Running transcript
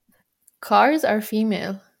Cars are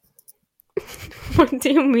female. What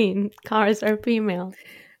do you mean? Cars are female.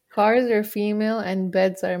 Cars are female and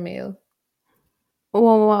beds are male.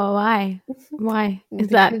 Why? Why is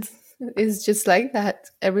that? Because it's just like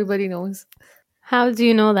that. Everybody knows. How do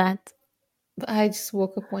you know that? I just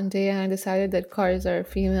woke up one day and I decided that cars are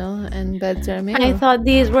female and beds are I male. thought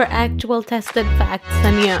these were actual tested facts,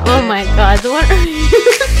 Sania. Oh my god, what are you?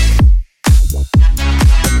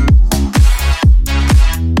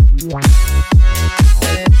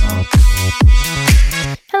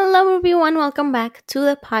 Hello everyone, welcome back to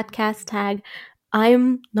the podcast tag.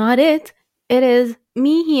 I'm not it. It is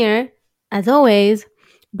me here, as always,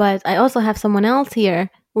 but I also have someone else here.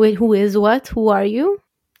 Who is what? Who are you?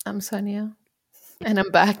 I'm Sonia. And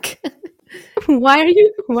I'm back. Why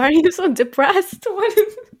are you so depressed? What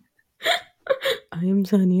is I am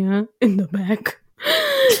Sonia in the back.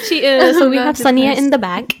 She is. So I'm we not have Sonia in depressed. the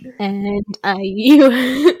back, and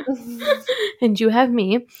you and you have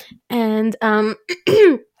me, and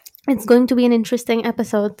it's going to be an interesting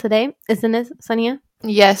episode today, isn't it, Sonia?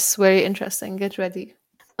 Yes, very interesting. Get ready.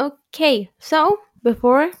 Okay, so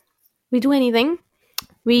before we do anything,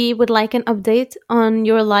 we would like an update on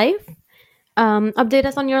your life. Update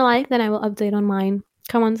us on your life, then I will update on mine.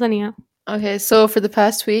 Come on, Sonia. Okay, so for the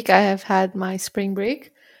past week, I have had my spring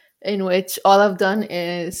break in which all I've done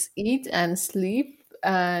is eat and sleep.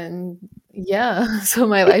 And yeah, so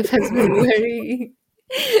my life has been very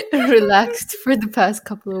relaxed for the past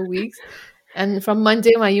couple of weeks. And from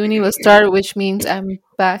Monday, my uni will start, which means I'm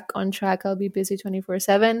back on track. I'll be busy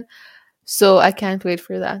 24/7. So I can't wait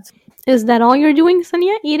for that. Is that all you're doing,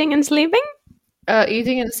 Sonia? Eating and sleeping?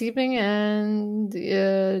 Eating and sleeping and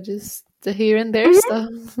just the here and there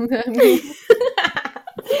stuff. I mean,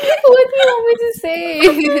 what do you want me to say?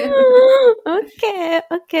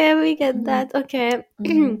 Okay, we get that. Okay.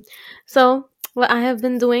 So what I have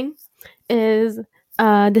been doing is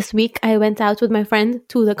this week I went out with my friend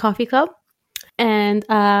to the coffee club. And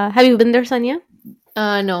have you been there, Sonia?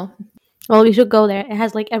 No. Well, you should go there. It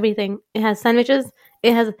has like everything. It has sandwiches.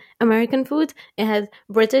 It has American food. It has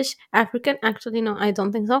British, African. Actually, no, I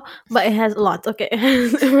don't think so. But it has lots. Okay, it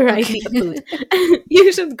has a variety of food.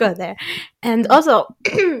 You should go there. And also,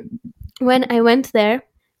 when I went there,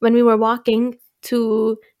 when we were walking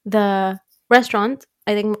to the restaurant,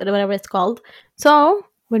 I think whatever it's called. So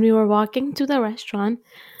when we were walking to the restaurant,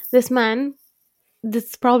 this man,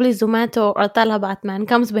 this probably Zomato or Talabat man,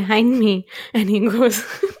 comes behind me and he goes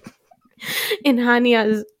in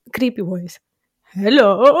Hania's creepy voice,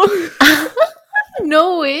 "Hello."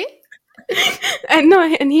 No way. And no,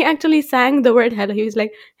 and he actually sang the word hello. He was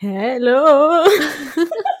like, "Hello."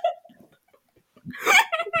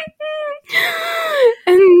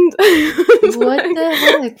 And What the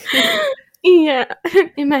heck? yeah,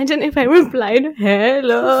 imagine if I replied,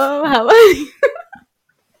 "Hello, how are you?"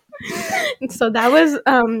 So that was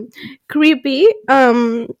creepy.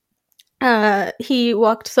 He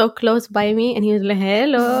walked so close by me and he was like,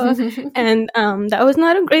 "Hello." And that was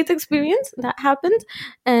not a great experience that happened.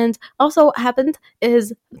 And also what happened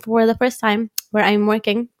is, for the first time where I'm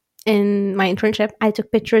working in my internship, I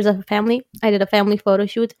took pictures of a family. I did a family photo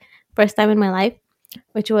shoot, first time in my life,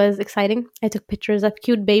 which was exciting. I took pictures of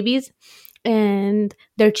cute babies and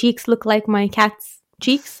their cheeks look like my cat's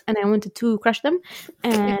cheeks, and I wanted to crush them.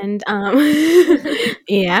 And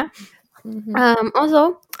yeah.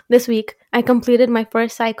 Also, this week I completed my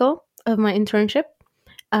first cycle of my internship.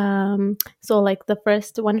 So like the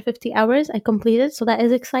first 150 hours I completed, so that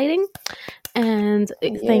is exciting. And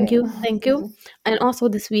thank you. And also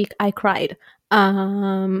this week I cried.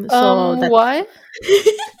 So that's Why?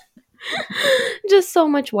 just so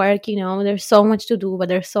much work, there's so much to do, but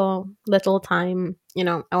there's so little time.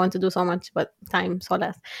 I want to do so much, but time so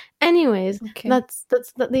less. Anyways, Okay. that's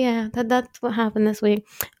what happened this week.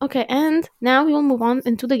 Okay, and now we will move on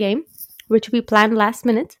into the game, which we planned last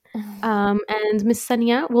minute. And Miss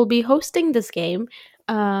Sania will be hosting this game.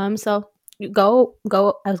 So you go.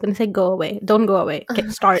 I was gonna say go away. Don't go away. Okay,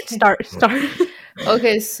 start.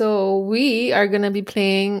 Okay, so we are gonna be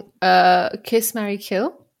playing Kiss, Marry,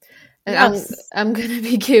 Kill. And Yes. I'm gonna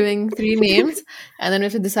be giving 3 names, and then we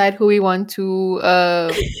have to decide who we want to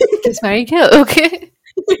kiss, marry, kill. Okay.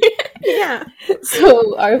 Yeah.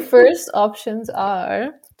 So our first options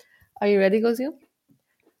are. Are you ready, Gozio?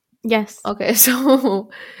 Yes. Okay, so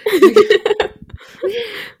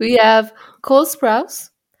we have Cole Sprouse,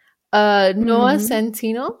 Noah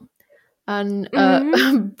Centino, and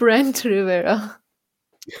Brent Rivera.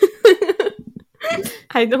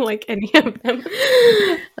 I don't like any of them.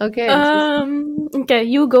 Okay. Okay,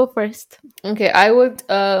 you go first. Okay, I would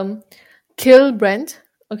kill Brent.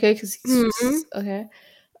 Okay, because he's okay.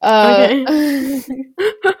 Uh, Okay.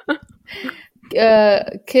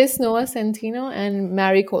 kiss Noah Centino and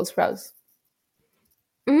marry Cole Sprouse.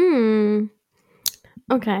 Mm,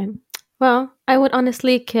 okay. Well, I would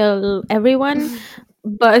honestly kill everyone,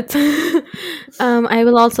 but I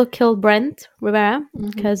will also kill Brent Rivera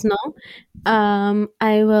Mhm. because no.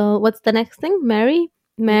 I will. What's the next thing? Marry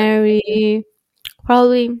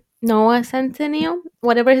probably Noah Centineo,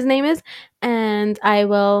 whatever his name is, and I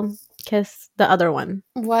will kiss the other one,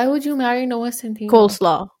 Why would you marry Noah Centino?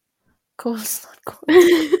 Coleslaw. Cole's not Cole.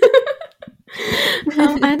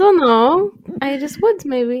 I don't know. I just would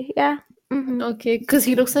maybe. Yeah. Hmm. Okay, because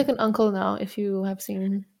he looks like an uncle now. If you have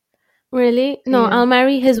seen, Really? No, yeah. I'll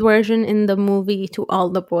marry his version in the movie To All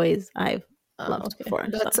the Boys I've loved Okay, before.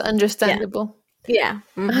 So that's yeah, understandable. yeah.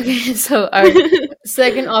 Hmm. Okay, so our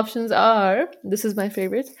second options are, this is my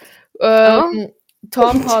favorite, um, Oh,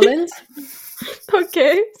 Tom Holland,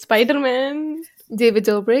 okay. Spider Man. David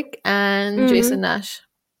Dobrik, and Mm. Jason Nash.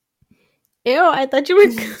 Ew, I thought you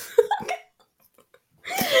were.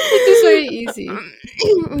 It is very easy.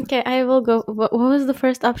 Okay, I will go. What was the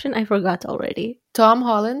first option? I forgot already. Tom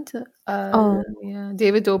Holland, Oh, yeah,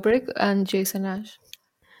 David Dobrik, and Jason Nash.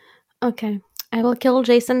 okay. I will kill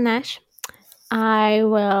Jason Nash. I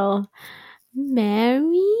will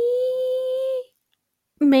marry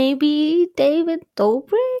maybe David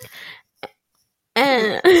Dobrik.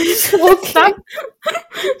 And Okay. stop,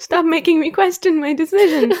 stop making me question my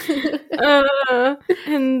decision.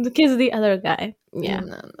 And kiss the other guy. Yeah.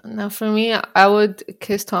 No, no, no, for me, I would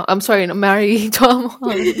kiss Tom. I'm sorry, no, marry Tom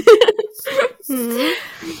Holland.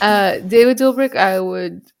 Mhm. David Dobrik, I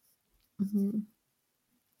would. mhm.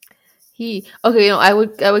 Okay, I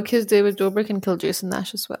would kiss David Dobrik and kill Jason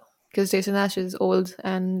Nash as well because Jason Nash is old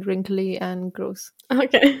and wrinkly and gross.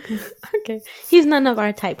 Okay. Okay. He's none of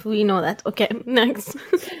our type. We know that. Okay. Next.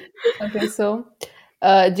 Okay, so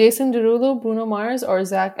Jason Derulo, Bruno Mars, or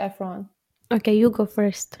Zac Efron. Okay, you go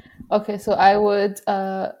first. Okay, so I would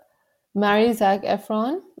marry Zac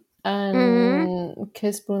Efron Mm, and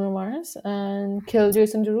kiss Bruno Mars and kill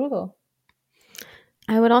Jason Derulo.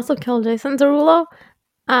 I would also kill Jason Derulo.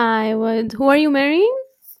 I would. Who are you marrying?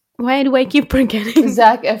 Why do I keep forgetting?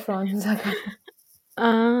 Zac Efron. Zac Efron.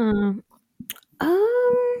 Um,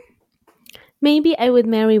 um, maybe I would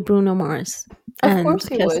marry Bruno Mars Of and course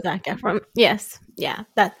you kiss would. Zac Efron. Yes, yeah,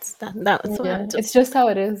 that's what I Yeah, would do. it's just how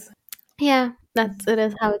it is. Yeah, that's it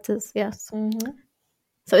is how it is. Yes. Hmm.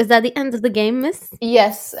 So is that the end of the game, Miss?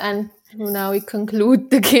 Yes, and now we conclude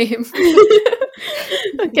the game.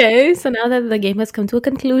 Okay, so now that the game has come to a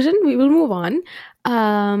conclusion, we will move on.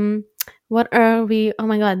 Um, what are we? Oh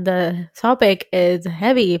my god, the topic is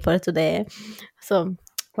heavy for today. So,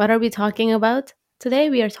 what are we talking about today?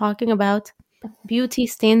 We are talking about beauty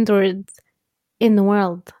standards in the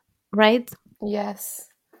world, right? Yes.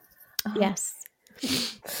 Yes.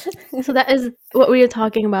 So that is what we are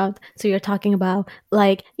talking about. So you're talking about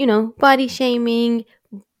like, body shaming,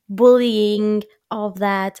 bullying, all of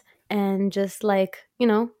that, and just like,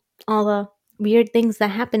 all the weird things that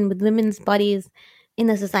happen with women's bodies in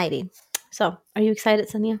the society. So, are you excited,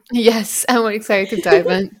 Sonia? Yes, I'm excited to dive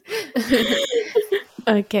in.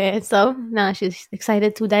 Okay, so now she's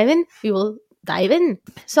excited to dive in. We will dive in.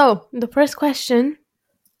 So, the first question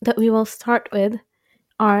that we will start with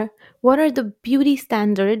are, what are the beauty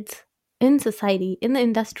standards in society, in the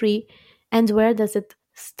industry, and where does it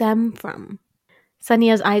stem from?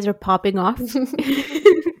 Sania's eyes are popping off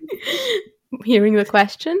hearing the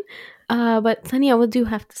question. But Sania, what do you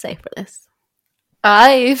have to say for this?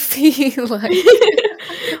 I feel like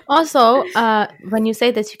Also, when you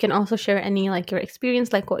say this, you can also share any like your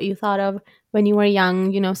experience, like what you thought of when you were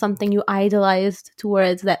young, something you idolized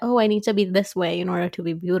towards that, oh, I need to be this way in order to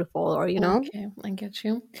be beautiful, or. okay, I get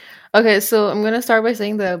you. Okay, so I'm gonna start by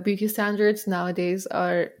saying the beauty standards nowadays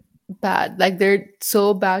are bad. Like they're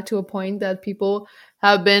so bad to a point that people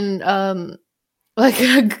have been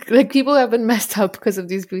like like people have been messed up because of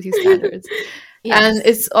these beauty standards. And Yes.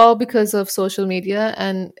 it's all because of social media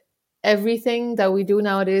and everything that we do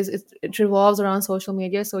nowadays it revolves around social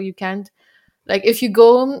media, so you can't, like, if you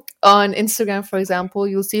go on Instagram, for example,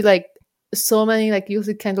 you'll see like so many, like you'll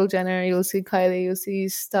see Kendall Jenner, you'll see Kylie, you'll see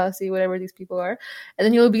Stassi, whatever these people are, and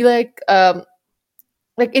then you'll be like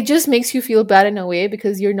it just makes you feel bad in a way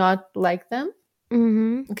because you're not like them.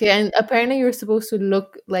 Mm-hmm. Okay, and apparently you're supposed to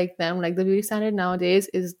look like them. Like the beauty standard nowadays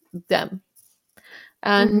is them,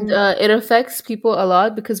 and Mm-hmm. it affects people a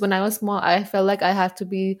lot because when I was small, I felt like I had to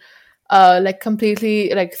be like completely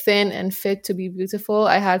like thin and fit to be beautiful.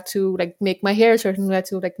 I had to like make my hair a certain way,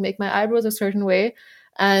 to like make my eyebrows a certain way,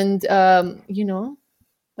 and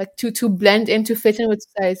like to blend in, to fit in with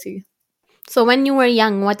society. So when you were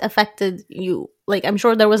young, what affected you? Like, I'm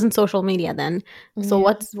sure there wasn't social media then. So Yeah.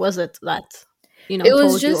 what was it that, It was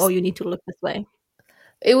told you, oh, just you need to look this way?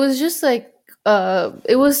 it was just like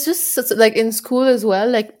it was just like in school as well,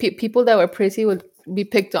 like people that were pretty would be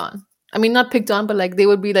picked on. I mean, not picked on, but like they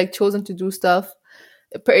would be like chosen to do stuff.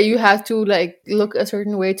 You have to like look a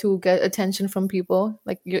certain way to get attention from people,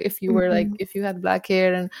 like if you were like Mm-hmm. if you had black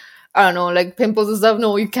hair and I don't know, like pimples and stuff,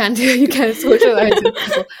 no, you can't you can't socialize with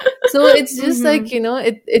people. So it's just Mm-hmm. like,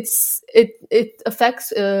 it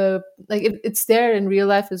affects it's there in real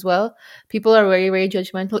life as well. People are very, very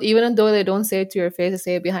judgmental, even though they don't say it to your face, they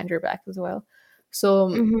say it behind your back as well. So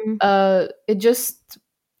Mm-hmm. it just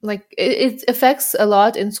like it affects a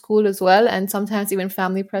lot in school as well, and sometimes even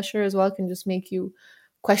family pressure as well can just make you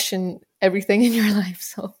question everything in your life.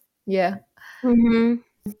 So yeah. Mm-hmm.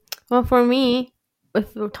 Well, for me,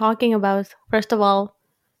 if we're talking about, first of all,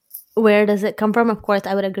 where does it come from? Of course,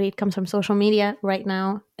 I would agree it comes from social media. Right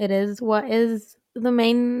now, it is what is the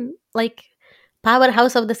main, like,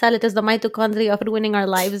 powerhouse of the cell. It is the mitochondria of ruining our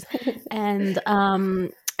lives. And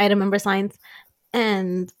I remember science.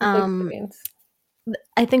 And Big brains.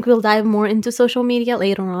 I think we'll dive more into social media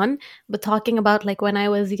later on. But talking about like when I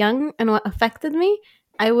was young and what affected me,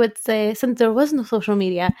 I would say since there was no social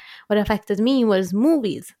media, what affected me was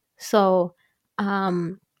movies. So,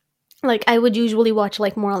 um, like I would usually watch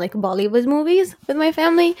like more like Bollywood movies with my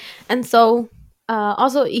family, and so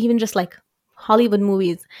also even just like Hollywood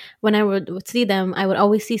movies. When I would see them, I would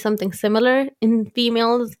always see something similar in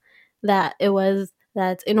females. That it was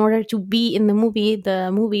that in order to be in the movie,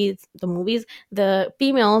 the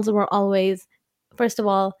females were always, first of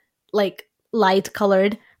all, like light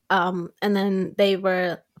colored, and then they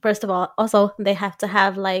were, first of all, also they have to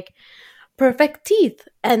have like perfect teeth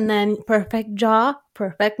and then perfect jaw,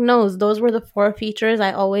 perfect nose. Those were the four features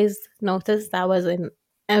I always noticed that was in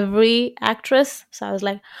every actress. So I was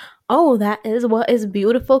like, oh, that is what is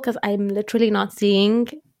beautiful, because I'm literally not seeing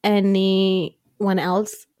anyone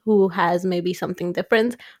else who has maybe something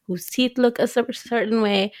different, whose teeth look a certain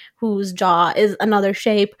way, whose jaw is another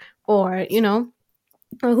shape, or,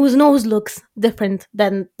 whose nose looks different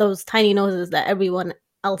than those tiny noses that everyone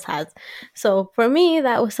else has. So for me,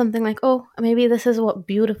 that was something like, oh, maybe this is what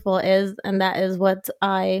beautiful is, and that is what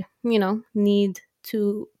I, need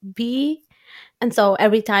to be. And so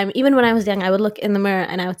every time, even when I was young, I would look in the mirror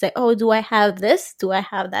and I would say, oh, do I have this? Do I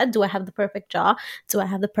have that? Do I have the perfect jaw? Do I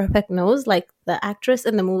have the perfect nose like the actress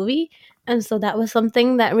in the movie? And so that was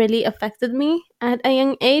something that really affected me at a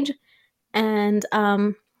young age. And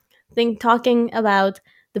think talking about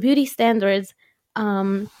the beauty standards,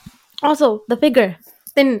 um also the figure,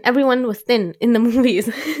 thin, everyone was thin in the movies.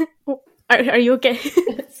 Are you okay?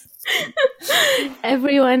 Yes.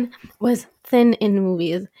 Everyone was thin in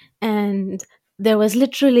movies, and there was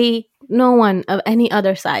literally no one of any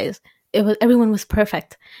other size. It was, everyone was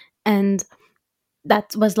perfect, and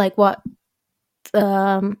that was like what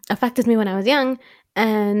affected me when I was young.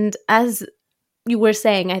 And as you were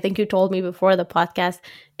saying, I think you told me before the podcast,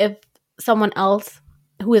 if someone else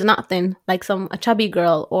who is not thin, like a chubby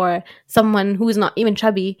girl, or someone who is not even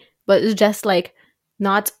chubby but is just like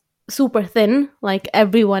not super thin like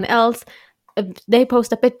everyone else, if they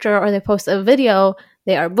post a picture or they post a video,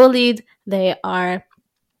 they are bullied, they are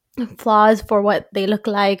flaws for what they look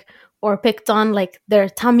like, or picked on like their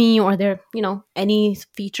tummy or their, any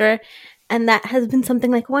feature. And that has been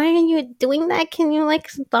something like, why are you doing that? Can you like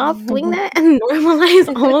stop doing that and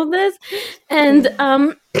normalize all of this? And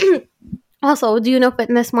also, do you know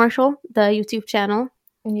Fitness Marshall, the YouTube channel?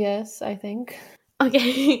 Yes, I think.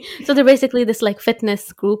 Okay. So they're basically this like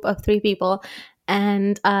fitness group of three people.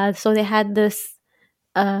 And so they had this,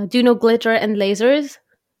 do you know Glitter and Lasers?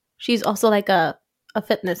 She's also like a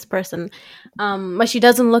fitness person, but she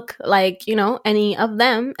doesn't look like, any of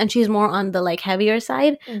them, and she's more on the like heavier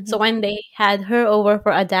side. So Hmm. when they had her over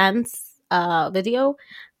for a dance video,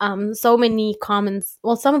 so many comments,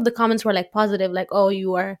 well, some of the comments were like positive, like, oh,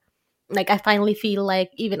 you are like, I finally feel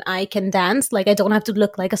like even I can dance, like I don't have to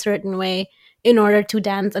look like a certain way in order to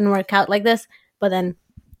dance and work out like this. But then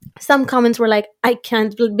some comments were like, I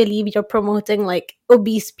can't believe you're promoting like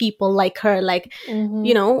obese people like her, like, Hmm.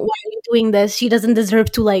 why are you doing this? She doesn't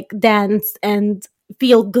deserve to like dance and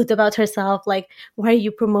feel good about herself. Like, why are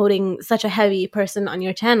you promoting such a heavy person on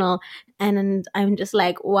your channel? And I'm just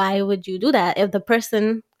like, why would you do that if the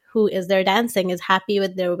person who is there dancing is happy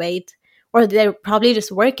with their weight, or they're probably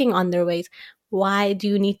just working on their weight? Why do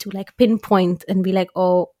you need to like pinpoint and be like,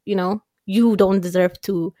 oh, you don't deserve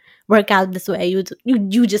to work out this way.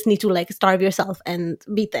 You just need to like starve yourself and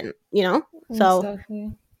be thin. So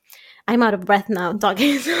Exactly. I'm out of breath now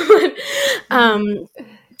talking. um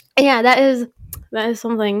Yeah, that is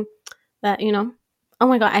something that, oh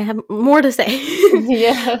my god, I have more to say.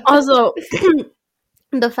 Yeah. Also,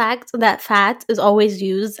 the fact that fat is always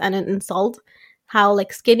used and an insult, how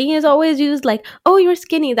like skinny is always used, like, oh, you're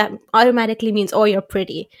skinny, that automatically means, oh, you're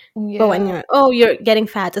pretty. But when Yeah. you're getting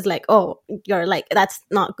fat, it's like, oh, you're like, that's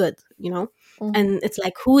not good. Mhm. And it's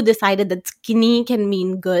like, who decided that skinny can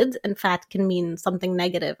mean good and fat can mean something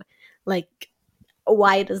negative? Like,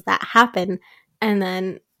 why does that happen? And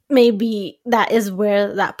then maybe that is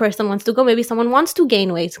where that person wants to go. Maybe someone wants to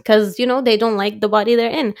gain weight because they don't like the body they're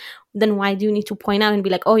in. Then why do you need to point out and be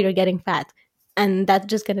like, oh, you're getting fat? And that's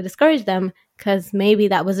just going to discourage them, because maybe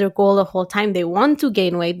that was their goal the whole time. They want to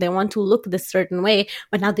gain weight, they want to look this certain way,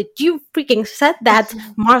 but now that you freaking said that,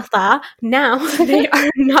 Martha, now they are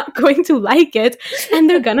not going to like it, and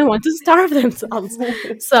they're gonna want to starve themselves.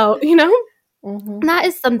 So Mhm. that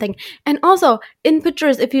is something. And also, in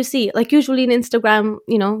pictures, if you see, like, usually in Instagram,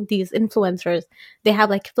 these influencers, they have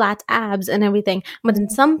like flat abs and everything, but then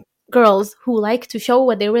some girls who like to show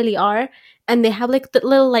what they really are, and they have like the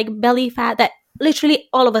little like belly fat that literally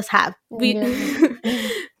all of us have. We Yeah.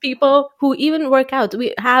 Mhm. people who even work out,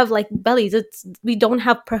 we have like bellies. We don't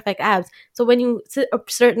have perfect abs. So when you sit a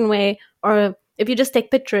certain way, or if you just take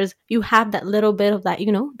pictures, you have that little bit of that,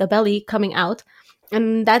 the belly coming out,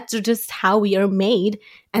 and that's just how we are made.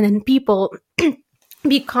 And then people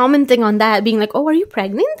be commenting on that, being like, oh, are you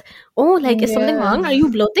pregnant? Oh, like, is something Yeah. wrong? Are you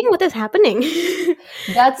bloating? What is happening?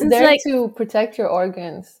 That's It's there like, to protect your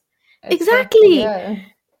organs. It's like, exactly. yeah.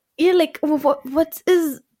 Yeah, like, what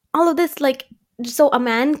is all of this? Like, so a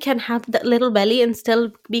man can have that little belly and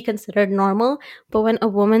still be considered normal, but when a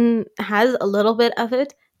woman has a little bit of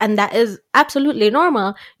it, and that is absolutely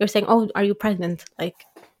normal, you're saying, oh, are you pregnant? Like,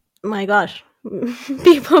 my gosh.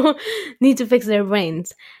 People need to fix their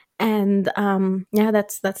brains. And yeah,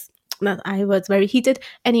 that's that. I was very heated.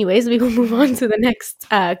 Anyways, we will move on to the next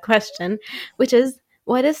question, which is,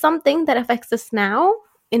 what is something that affects us now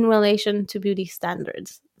in relation to beauty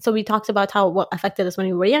standards? So we talked about how what affected us when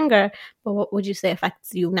we were younger, but what would you say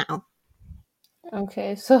affects you now?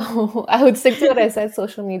 Okay, so I would stick to what I said,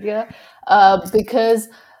 social media, because,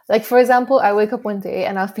 like, for example, I wake up one day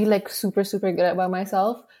and I feel like super, super good about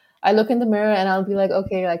myself. I look in the mirror and I'll be like,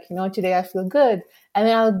 okay, like, today I feel good. And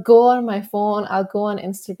then I'll go on my phone, I'll go on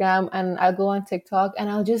Instagram and I'll go on TikTok and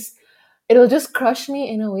it'll just crush me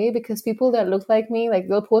in a way because people that look like me, like,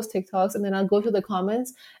 they'll post TikToks and then I'll go to the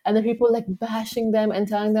comments and the people like bashing them and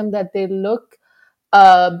telling them that they look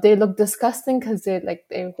disgusting because they're like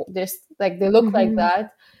they look like Mm-hmm.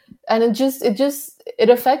 that, and it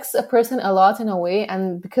affects a person a lot in a way,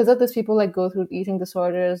 and because of this people like go through eating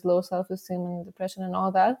disorders, low self-esteem and depression and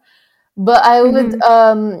all that. But I would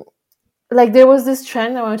Mm-hmm. like there was this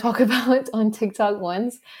trend I want to talk about on TikTok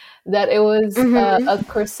once, that it was Mm-hmm. a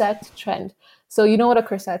corset trend. So you know what a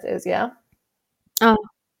corset is, yeah? Oh,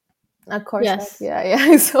 A corset, yes. yeah,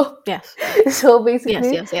 yeah. So Yes. so Yes,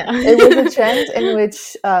 basically yes, yeah. it was a trend in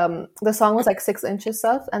which the song was like 6 inches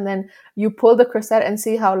up and then you pull the corset and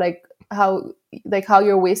see how how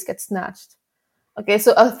your waist gets snatched. Okay,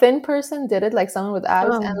 so a thin person did it, like someone with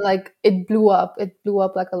abs, and Oh. like it blew up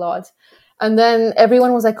like a lot. And then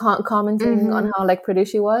everyone was like commenting on Mm-hmm. how like pretty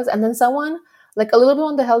she was, and then someone like a little bit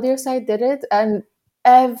on the healthier side did it, and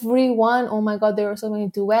everyone, oh my god, there were so many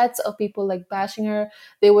duets of people like bashing her.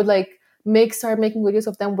 They would like start making videos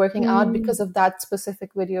of them working out Mm-hmm. because of that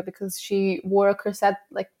specific video, because she wore a corset,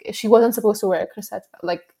 like she wasn't supposed to wear a corset,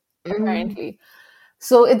 like, Mm-hmm. apparently.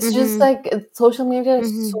 So it's just Mm-hmm. like social media is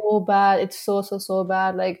Mm-hmm. so bad. It's so, so, so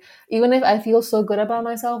bad. Like, even if I feel so good about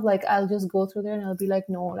myself, like I'll just go through there and I'll be like,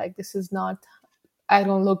 no, like this is not, I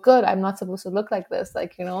don't look good. I'm not supposed to look like this.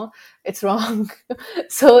 Like, it's wrong.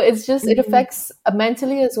 So it's just, it Mm-hmm. affects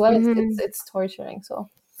mentally as well. It's Mm-hmm. it's torturing. So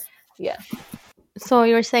yeah. So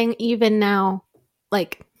you're saying even now,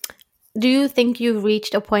 like, do you think you've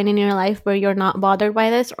reached a point in your life where you're not bothered by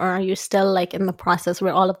this, or are you still like in the process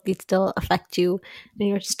where all of these still affect you and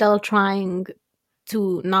you're still trying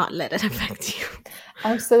to not let it affect you?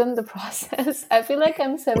 I'm still in the process. I feel like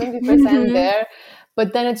I'm 70% Mm-hmm. there,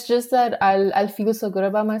 but then it's just that I'll feel so good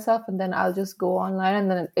about myself and then I'll just go online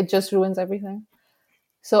and then it just ruins everything.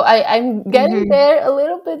 So I'm getting Mm-hmm. there a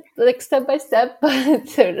little bit, like step by step, but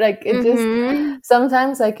like it just Mm-hmm.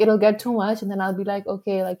 sometimes like it'll get too much, and then I'll be like,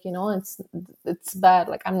 okay, like it's bad.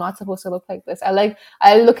 Like I'm not supposed to look like this. I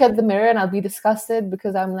look at the mirror and I'll be disgusted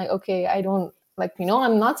because I'm like, okay, I don't like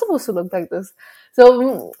I'm not supposed to look like this.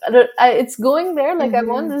 So it's going there. Like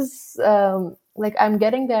I'm on Mm-hmm. this like I'm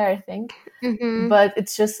getting there, I think, Mm-hmm. but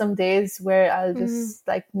it's just some days where I'll Mm-hmm. just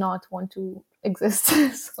like not want to exist.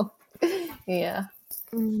 So yeah.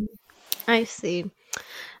 Mm-hmm. I see.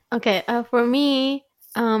 Okay, for me,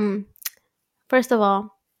 um, first of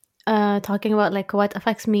all, talking about like what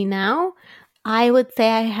affects me now, I would say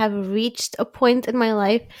I have reached a point in my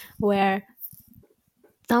life where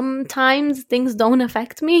sometimes things don't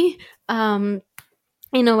affect me.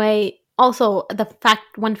 In a way, also the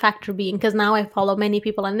fact one factor being because now I follow many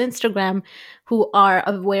people on Instagram who are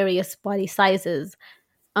of various body sizes.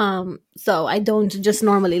 So I don't just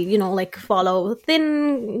normally, like follow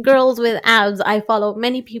thin girls with abs. I follow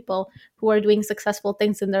many people who are doing successful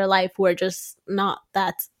things in their life who are just not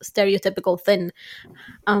that stereotypical thin.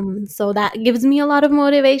 So that gives me a lot of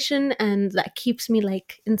motivation and that keeps me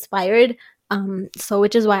like inspired. So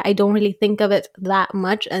which is why I don't really think of it that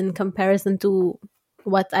much in comparison to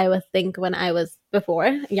what I would think when I was before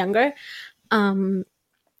younger. Um,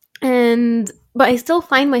 and but I still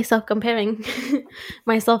find myself comparing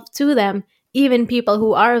myself to them, even people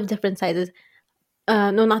who are of different sizes.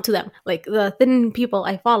 No, not to them. Like the thin people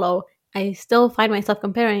I follow, I still find myself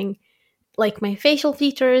comparing like my facial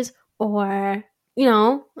features or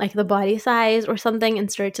like the body size or something in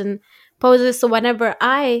certain poses. So whenever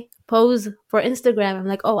I pose for Instagram, I'm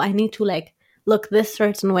like, oh, I need to like look this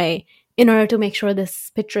certain way in order to make sure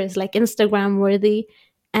this picture is like Instagram worthy,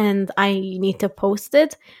 and I need to post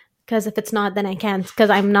it, because if it's not, then I can't, because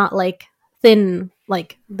I'm not like thin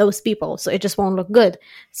like those people, so it just won't look good.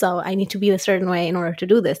 So I need to be a certain way in order to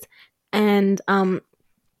do this. And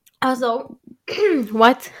also,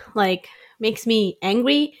 what like makes me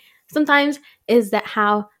angry sometimes is that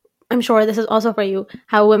how, I'm sure this is also for you,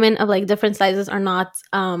 how women of like different sizes are not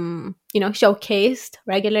showcased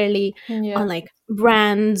regularly Yeah. on like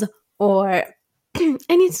brands or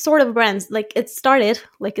any sort of brands. Like it started,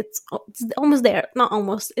 like it's almost there, not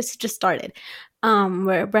almost, it's just started,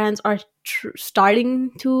 where brands are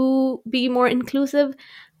starting to be more inclusive.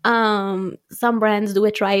 Some brands do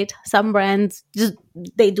it right, some brands just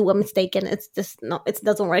they do a mistake and it's just no, it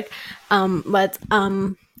doesn't work. But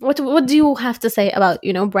what do you have to say about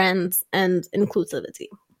brands and inclusivity?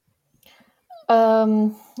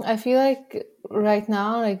 I feel like right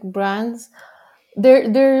now, like brands,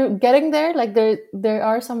 they're getting there. Like there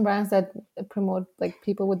are some brands that promote like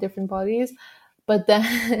people with different bodies, but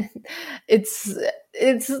then it's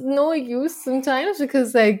it's no use sometimes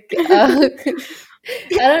because like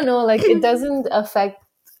I don't know, like it doesn't affect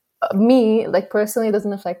me, like personally it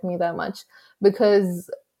doesn't affect me that much because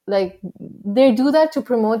like they do that to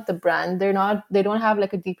promote the brand. They don't have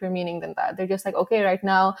like a deeper meaning than that. They're just like, okay, right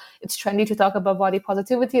now it's trendy to talk about body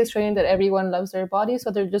positivity, it's trendy that everyone loves their body,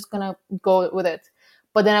 so they're just gonna go with it.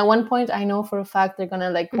 But then at one point I know for a fact they're gonna,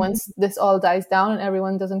 like, Mhm. once this all dies down and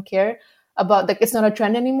everyone doesn't care about, like, it's not a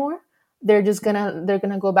trend anymore, they're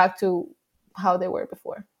gonna go back to how they were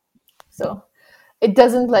before. So it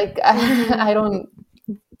doesn't like Mhm. I don't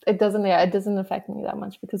it doesn't, yeah, it doesn't affect me that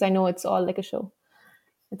much because I know it's all like a show.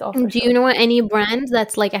 It's all for Do you show. know any brand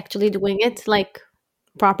that's like actually doing it like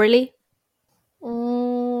properly?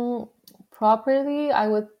 Mm, properly, I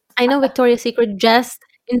would. I know Victoria's Secret just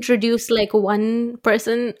introduced like one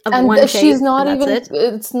person of And one she's shape, and not that's even.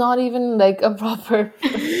 it. It's not even like a proper.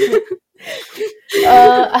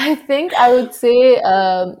 I think I would say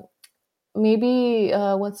maybe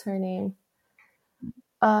what's her name?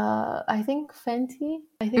 I think Fenty.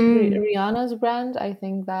 I think Mm, Rihanna's brand. I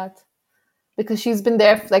think that because she's been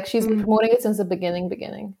there, like she's been mm. promoting it since the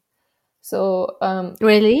beginning. So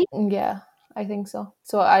Really? yeah, I think so.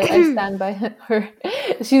 So I stand by her.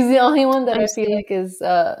 She's the only one that I I feel see. like is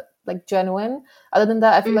like genuine. Other than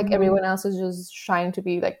that, I feel like Hmm. everyone else is just trying to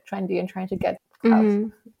be like trendy and trying to get clout. Hmm.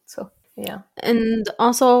 So yeah. And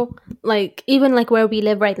also, like even like where we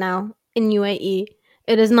live right now in UAE,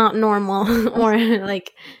 it is not normal or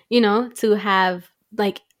like to have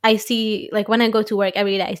like, I see like when I go to work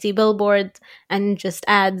every day, I see billboards and just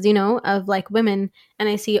ads, of like women, and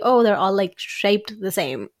I see, oh, they're all like shaped the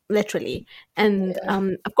same, literally. And Yeah.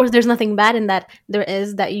 of course, there's nothing bad in that. There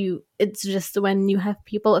is that it's just when you have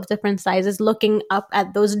people of different sizes looking up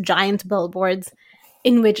at those giant billboards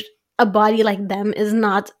in which a body like them is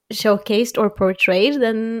not showcased or portrayed,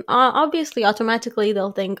 then obviously automatically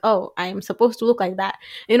they'll think, oh, I'm supposed to look like that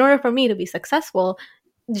in order for me to be successful,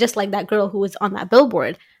 just like that girl who was on that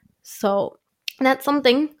billboard. So that's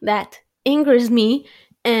something that angers me.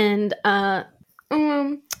 And um,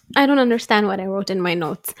 I don't understand what I wrote in my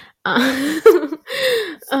notes.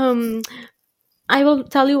 um, I will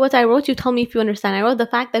tell you what I wrote. You tell me if you understand. I wrote the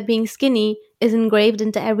fact that being skinny is engraved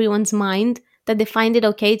into everyone's mind, that they find it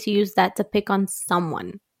okay to use that to pick on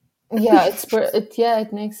someone. Yeah, yeah,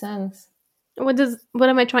 it makes sense. What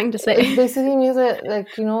am I trying to It say? basically means that, like,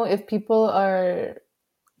 if people are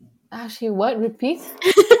actually, what, repeat?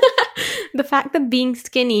 The fact that being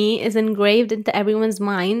skinny is engraved into everyone's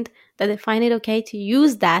mind, that they find it okay to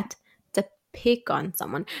use that to pick on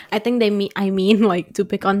someone. I think I mean like to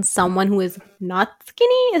pick on someone who is not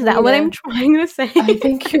skinny. Is that what Yeah, I'm trying to say? I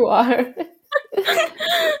think you are.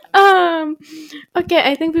 um okay,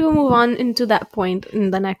 I think we will move on into that point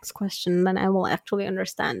in the next question, then I will actually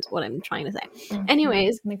understand what I'm trying to say. Okay,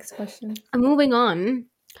 Anyways, next question. moving on.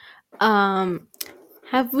 um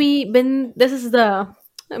have we been, this is the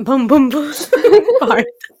boom boom boom part.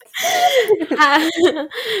 Ha-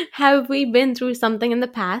 have we been through something in the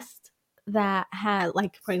past that had,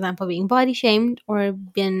 like, for example, being body shamed or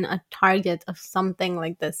been a target of something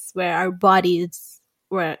like this where our bodies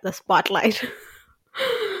were the spotlight?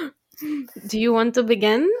 Do you want to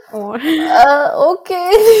begin or?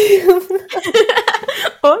 Okay.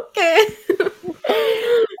 Okay.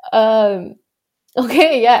 um.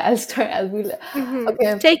 Okay. Yeah, I'll start. I'll be.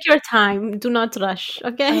 Okay. Take your time. Do not rush.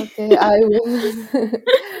 Okay. Okay. I will.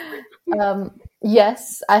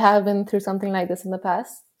 Yes, I have been through something like this in the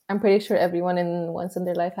past. I'm pretty sure everyone in once in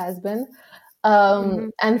their life has been. Mm-hmm.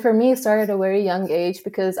 And for me, it started at a very young age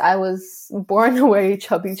because I was born a very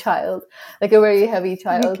chubby child, like a very heavy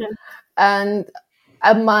child. Okay. And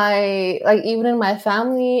my, like, even in my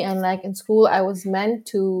family and like in school, I was meant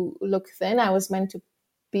to look thin. I was meant to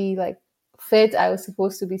be like fit. I was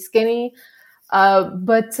supposed to be skinny.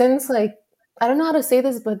 But since, like, I don't know how to say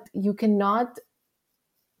this, but you cannot.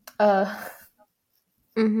 Uh,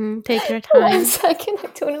 Take your One time. second, I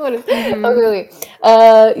don't know what it. Mm-hmm. Okay, wait.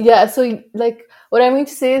 Yeah. So, like, what I mean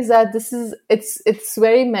to say is that it's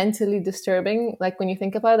very mentally disturbing. Like when you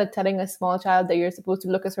think about it, telling a small child that you're supposed to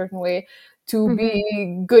look a certain way to Mm-hmm.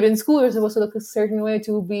 be good in school, you're supposed to look a certain way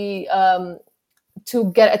to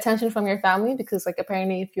get attention from your family, because like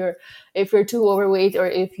apparently if you're too overweight or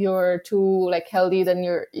if you're too like healthy, then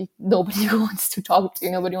nobody wants to talk to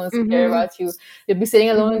you, nobody wants to care Mm-hmm. about you. You'll be sitting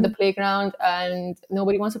alone in the Mm-hmm. playground and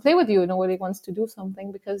nobody wants to play with you, nobody wants to do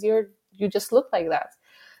something because you just look like that.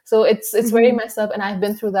 So it's very Mm-hmm. messed up, and I've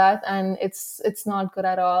been through that, and it's not good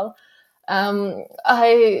at all.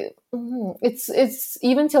 I it's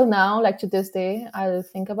even till now, like to this day, I'll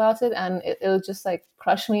think about it and it'll just like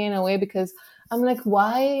crush me in a way, because I'm like,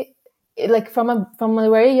 why? Like from a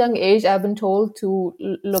very young age, I've been told to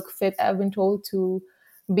look fit. I've been told to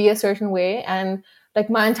be a certain way, and like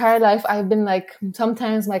my entire life, I've been like,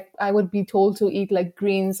 sometimes like I would be told to eat like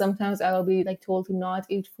greens. Sometimes I will be like told to not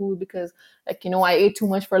eat food because, like, I ate too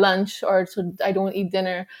much for lunch, or so I don't eat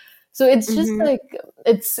dinner. So it's just Mm-hmm. like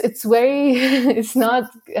it's very it's not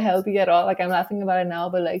healthy at all. Like I'm laughing about it now,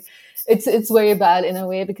 but like it's very bad in a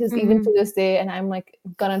way, because even Mm-hmm. to this day, and I'm like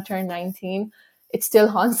gonna turn 19, it still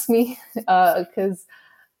haunts me, because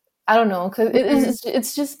I don't know, because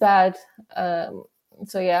it's just bad.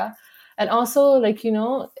 So yeah, and also, like,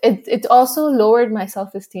 it also lowered my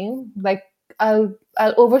self esteem. Like I'll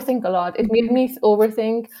overthink a lot. It made Mm-hmm. me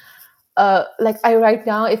overthink. Like I right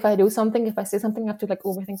now, if I do something, if I say something, I have to like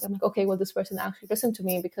overthink. I'm like, okay, will this person actually listen to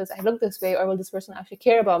me because I look this way, or will this person actually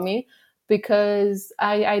care about me because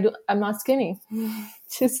I'm not skinny?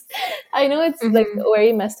 Just, I know it's like Mm-hmm.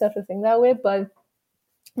 very messed up to think that way, but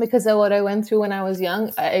because of what I went through when I was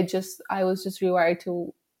young, I was just rewired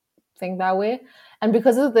to think that way. And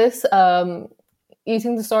because of this,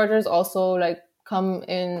 eating disorders also like come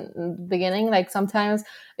in the beginning. Like sometimes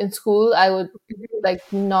in school, I would like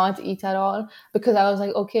not eat at all because I was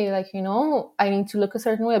like, okay, like, I need to look a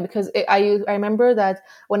certain way, because I remember that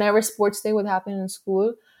whenever sports day would happen in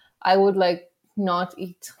school, I would like not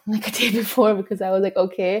eat like a day before, because I was like,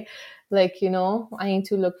 okay, like, I need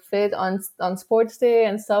to look fit on sports day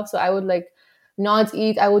and stuff. So I would like not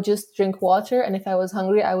eat. I would just drink water, and if I was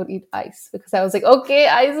hungry, I would eat ice, because I was like, okay,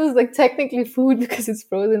 ice is like technically food because it's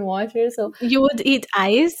frozen water. So You would eat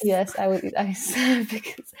ice? yes, I would eat ice.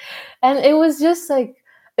 Because, and it was just like,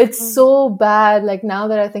 it's so bad. Like now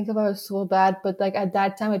that I think about it, it's so bad. But like at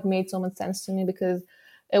that time, it made so much sense to me, because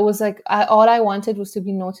it was like all I wanted was to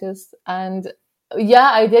be noticed. And yeah,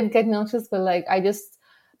 I did get noticed, but like I just,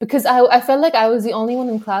 because I felt like I was the only one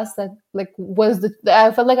in class that like was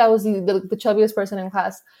I felt like I was the chubbiest person in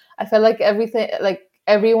class. I felt like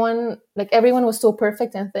everyone was so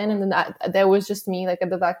perfect and thin, and then there was just me like at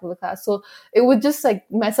the back of the class. So it would just like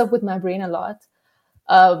mess up with my brain a lot.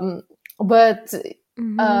 Um, but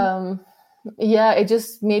Mm-hmm. um, yeah, it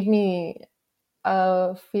just made me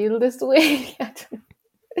feel this way.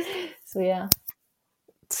 So yeah.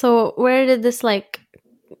 So where did this like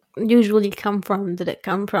usually come from? Did it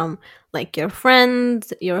come from like your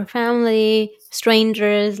friends, your family,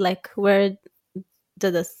 strangers? Like where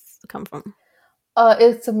did this come from?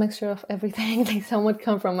 It's a mixture of everything. Like some would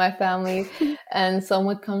come from my family, and some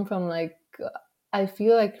would come from like I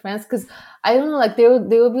feel like friends, because I don't know, like there would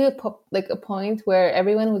be like a point where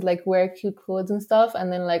everyone would like wear cute clothes and stuff,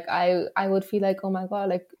 and then like I would feel like, oh my god,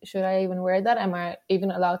 like should I even wear that? Am I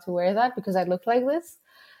even allowed to wear that because I look like this?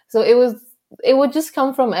 So it would just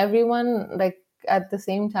come from everyone like at the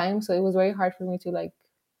same time. So it was very hard for me to like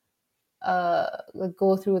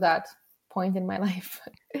go through that point in my life.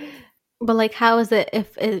 But like, how is it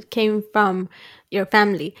if it came from your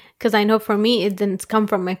family? Because I know for me, it didn't come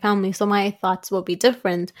from my family, so my thoughts will be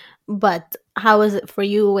different. But how is it for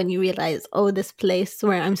you when you realize, oh, this place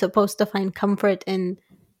where I'm supposed to find comfort in,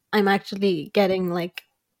 I'm actually getting like,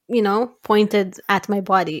 pointed at my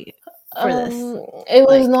body for this? It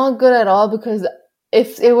was Like, not good at all because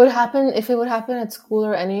if it would happen at school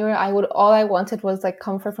or anywhere, all I wanted was like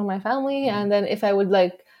comfort from my family, and then if I would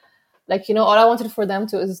all I wanted for them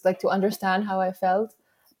to is like to understand how I felt,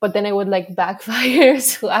 but then it would like backfire.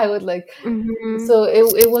 So I would like, mm-hmm, so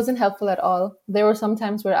it wasn't helpful at all. There were some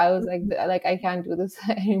times where I was like I can't do this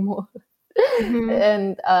anymore, mm-hmm,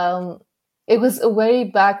 and it was a very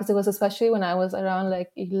bad because it was especially when I was around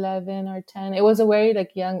like 11 or 10. It was a very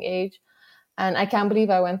like young age, and I can't believe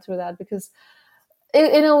I went through that because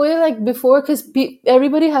in a way like before, because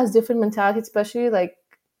everybody has different mentality, especially like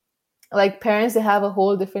parents, they have a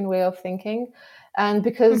whole different way of thinking, and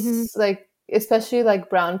mm-hmm, because like especially like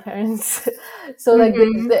brown parents, so like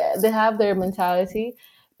mm-hmm, they have their mentality,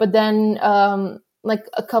 but then like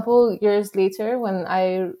a couple years later when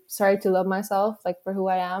I started to love myself like for who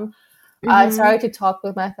I am, I mm-hmm, started to talk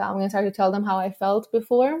with my family and started to tell them how I felt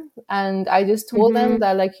before. And I just told them mm-hmm,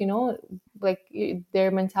 that, like, like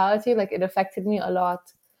their mentality, like it affected me a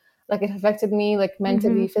lot. Like it affected me, like mm-hmm,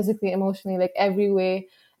 mentally, physically, emotionally, like every way.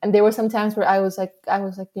 And there were some times where I was like,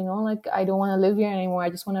 like I don't want to live here anymore. I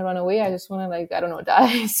just want to run away. I just want to, like, I don't know,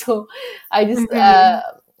 die. So I just, mm-hmm,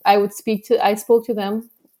 I spoke to them,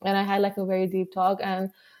 and I had like a very deep talk,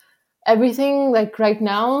 and everything like right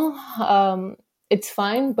now it's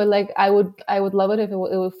fine, but like I would love it if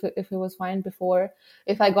it was fine before,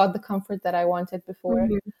 if I got the comfort that I wanted before,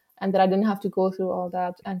 and that I didn't have to go through all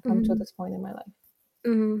that and come to mm-hmm. this point in my life.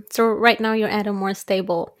 So right now you're at a more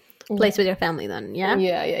stable place Yeah, with your family then, yeah?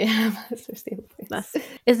 yeah. That's a stable place. That's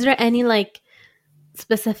Is there any like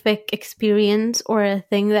specific experience or a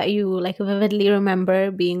thing that you like vividly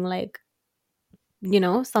remember being like,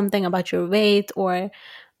 something about your weight or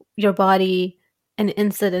your body, an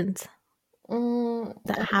incident mm,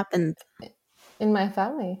 that happened in my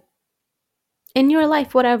family. in your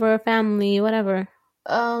life, whatever, family, whatever.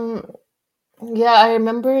 um yeah, I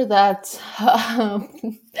remember that.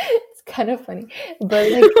 It's kind of funny,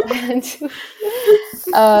 but like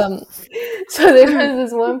um so there was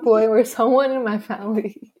this one point where someone in my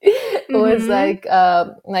family was Mhm. like,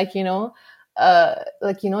 like, you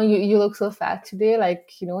look so fat today,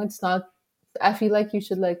 like, it's not, I feel like you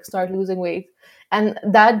should like start losing weight. And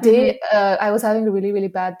that Mhm. day, I was having a really really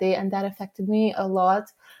bad day, and that affected me a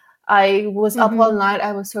lot. I was up all Mhm. night.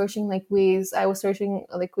 I was searching like ways. I was searching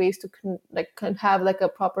like ways to have like a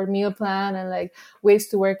proper meal plan, and like ways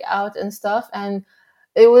to work out and stuff. And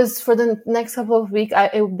it was for the next couple of weeks.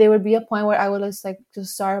 There would be a point where I would just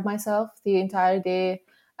starve myself the entire day,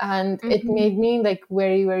 and it Mhm. made me like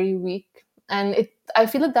very very weak. And I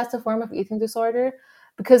feel like that's a form of eating disorder,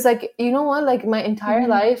 because like, you know what, like my entire Mhm.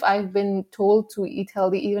 life I've been told to eat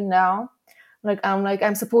healthy. Even now,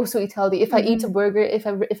 I'm supposed to eat healthy. If I eat a Mhm. burger,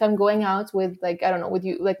 if I'm going out with, like, I don't know, with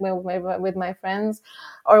you, like with my friends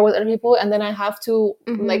or with other people, and then I have to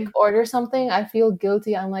like Mhm. order something, I feel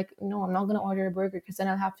guilty. I'm like, no, I'm not gonna order a burger, because then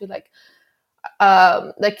I'll have to like,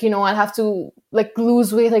 I have to like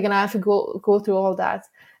lose weight, like, and I have to go through all that.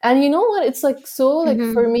 And you know what, it's like, so like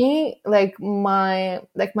Mhm. for me, like my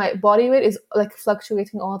body weight is like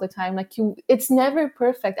fluctuating all the time. Like, it's never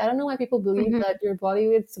perfect. I don't know why people believe Mhm. that your body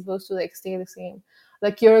weight is supposed to like stay the same.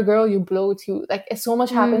 Like, you're a girl, you bloat, you like, so much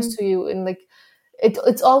happens Mhm. to you, and like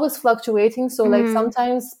it's always fluctuating. So like Mhm.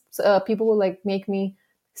 sometimes people will like make me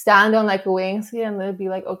stand on like a weighing scale, and they'll be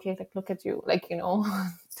like, okay, like, look at you, like,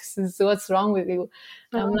 this is what's wrong with you.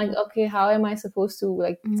 I'm like, Oh. okay, how am I supposed to,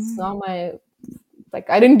 like, it's Mhm. not my, like,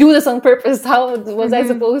 I didn't do this on purpose. How was I Mhm.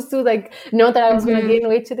 supposed to like know that I was gonna Mhm. gain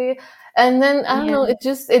weight today? And then I don't Yeah. know,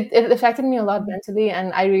 it affected me a lot mentally,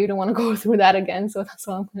 and I really don't want to go through that again. So that's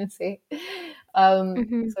all I'm gonna say.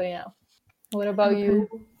 Mhm. So yeah. What about Okay. you?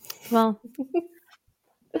 Well,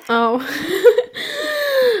 oh.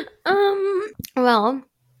 Well,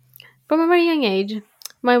 from a very young age,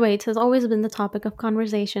 my weight has always been the topic of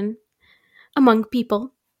conversation among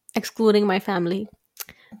people, excluding my family.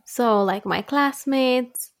 So, like my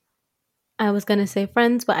classmates, I was gonna say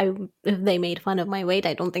friends, but if they made fun of my weight,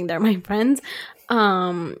 I don't think they're my friends.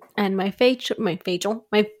 And my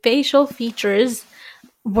facial features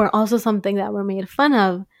were also something that were made fun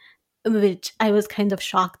of, which I was kind of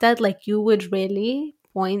shocked at. Like, you would really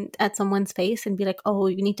point at someone's face and be like, "Oh,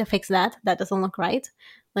 you need to fix that. That doesn't look right."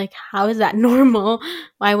 Like, how is that normal?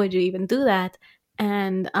 Why would you even do that?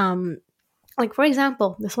 And like, for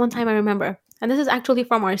example, this one time I remember, and this is actually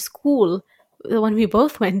from our school, the one we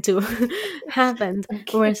both went to, happened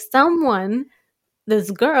Okay. where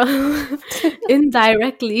this girl,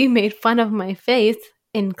 indirectly made fun of my face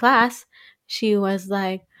in class. She was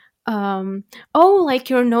like, oh, like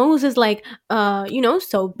your nose is like,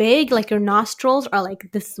 so big, like your nostrils are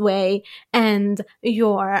like this way, and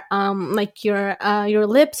your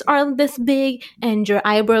lips are this big, and your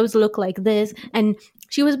eyebrows look like this. And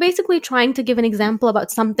she was basically trying to give an example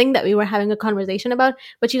about something that we were having a conversation about,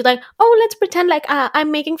 but she was like, "Oh, let's pretend like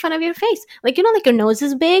I'm making fun of your face. Like, like your nose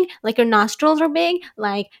is big, like your nostrils are big,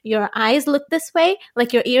 like your eyes look this way,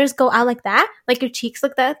 like your ears go out like that, like your cheeks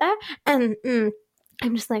look that." And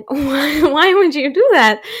I'm just like, why would you do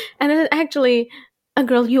that? And it's actually a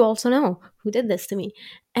girl you also know who did this to me,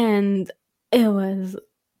 and it was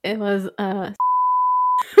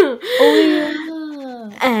Oh yeah.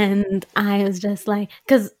 and I was just like,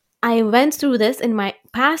 because I went through this in my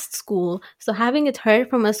past school. So having it heard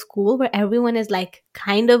from a school where everyone is like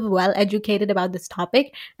kind of well educated about this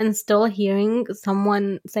topic, and still hearing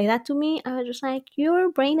someone say that to me, I was just like,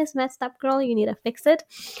 your brain is messed up, girl. You need to fix it.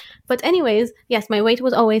 But anyways, yes, my weight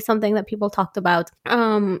was always something that people talked about.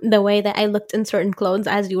 The way that I looked in certain clothes,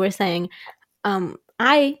 as you were saying.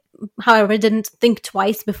 I, however, didn't think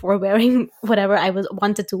twice before wearing whatever I was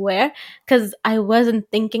wanted to wear, because I wasn't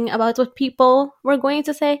thinking about what people were going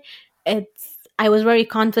to say. I was very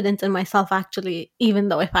confident in myself, actually, even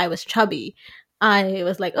though if I was chubby. I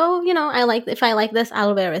was like, oh, if I like this,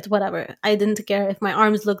 I'll wear it, whatever. I didn't care if my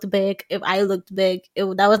arms looked big, if I looked big.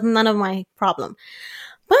 That was none of my problem.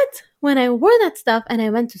 But when I wore that stuff and I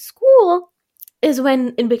went to school, is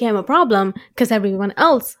when it became a problem, because everyone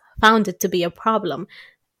else found it to be a problem.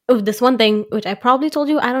 Oh, this one thing, which I probably told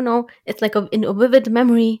you, I don't know, it's like in a vivid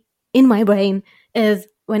memory in my brain, is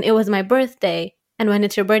when it was my birthday. And when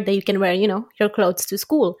it's your birthday, you can wear, your clothes to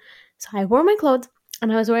school. So I wore my clothes,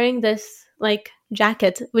 and I was wearing this like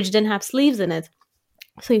jacket, which didn't have sleeves in it.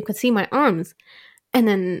 So you could see my arms. And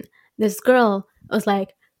then this girl was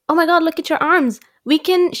like, "Oh my God, look at your arms. We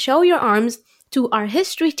can show your arms to our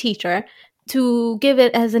history teacher to give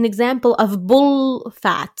it as an example of bull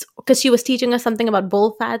fat." Because she was teaching us something about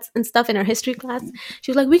bull fats and stuff in our history class.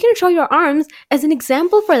 She was like, "We can show your arms as an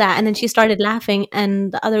example for that." And then she started laughing,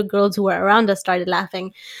 and the other girls who were around us started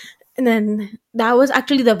laughing. And then that was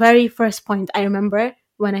actually the very first point I remember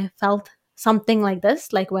when I felt something like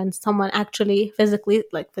this, like when someone actually physically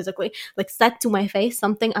like said to my face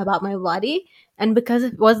something about my body. And because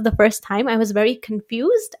it was the first time, I was very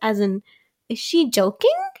confused, as in, is she joking?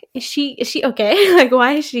 Is she okay? Like,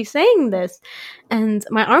 why is she saying this? And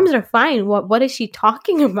my arms are fine. What is she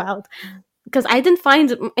talking about? Because I didn't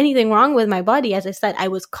find anything wrong with my body. As I said, I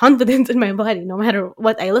was confident in my body no matter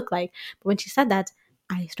what I look like. But when she said that,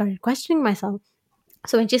 I started questioning myself.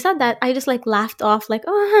 So when she said that, I just like laughed off, like,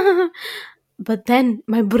 oh. But then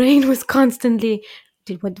my brain was constantly,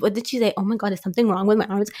 what did she say? Oh my God, is something wrong with my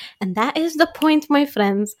arms? And that is the point, my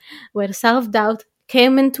friends, where self doubt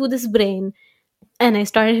came into this brain, and I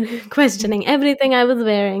started questioning everything I was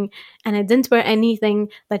wearing. And I didn't wear anything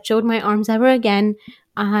that showed my arms ever again.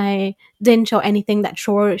 I didn't show anything that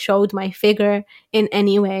showed my figure in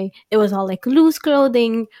any way. It was all like loose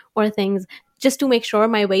clothing or things, just to make sure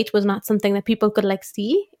my weight was not something that people could like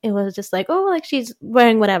see. It was just like, oh, like she's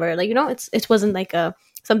wearing whatever. Like, it wasn't like a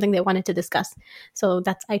something they wanted to discuss. So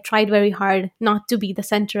I tried very hard not to be the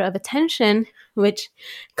center of attention, which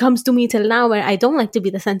comes to me till now, where I don't like to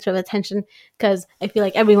be the center of attention, because I feel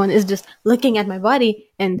like everyone is just looking at my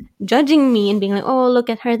body and judging me and being like, oh,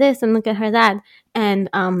 look at her this and look at her that. And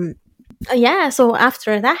yeah, so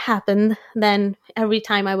after that happened, then every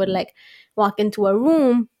time I would like walk into a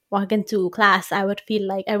room, walk into class, I would feel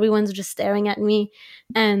like everyone's just staring at me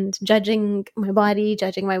and judging my body,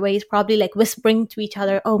 judging my waist, probably like whispering to each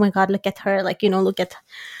other, oh my God, look at her, like, look at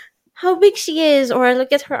how big she is, or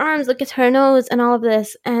look at her arms, look at her nose, and all of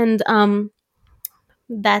this. And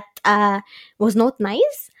that was not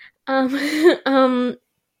nice. Um,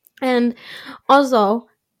 and also,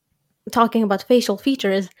 talking about facial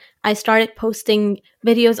features, I started posting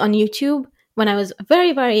videos on YouTube when I was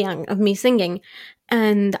very, very young of me singing.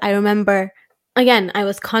 And I remember, again, I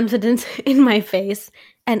was confident in my face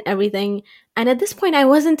and everything. And at this point, I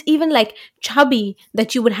wasn't even like chubby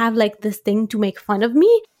that you would have like this thing to make fun of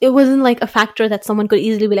me. It wasn't like a factor that someone could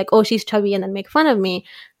easily be like, oh, she's chubby, and then make fun of me.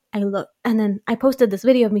 I look, and then I posted this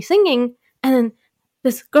video of me singing, and then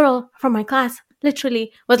this girl from my class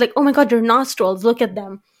literally was like, oh my God, your nostrils, look at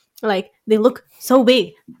them. Like, they look so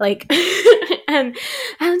big. Like, and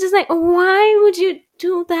I was just like, why would you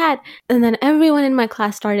do that? And then everyone in my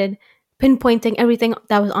class started pinpointing everything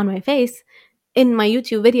that was on my face in my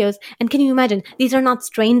YouTube videos. And can you imagine? These are not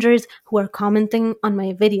strangers who are commenting on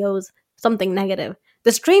my videos something negative.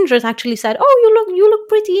 The strangers actually said, "Oh, you look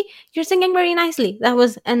pretty. You're singing very nicely." That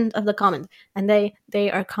was end of the comment. And they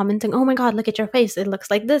are commenting, "Oh my God, look at your face. It looks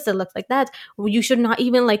like this. It looks like that. You should not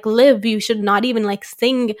even like live. You should not even like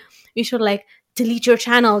sing. You should like delete your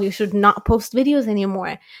channel. You should not post videos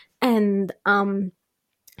anymore." And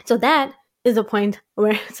so that is a point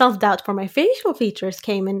where self-doubt for my facial features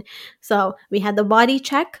came in. So we had the body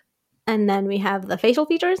check, and then we have the facial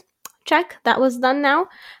features check. That was done now.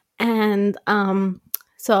 And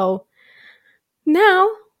so now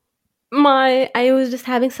I was just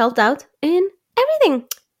having self-doubt in everything.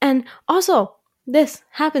 And also this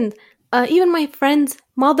happened, even my friends'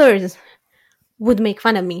 mothers would make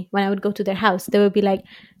fun of me when I would go to their house. They would be like,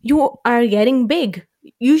 "You are getting big.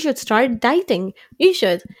 You should start dieting. You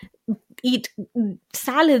should eat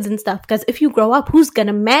salads and stuff, because if you grow up, who's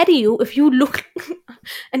gonna marry you if you look..."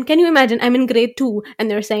 And can you imagine, I'm in grade 2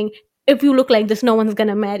 and they're saying, if you look like this, no one's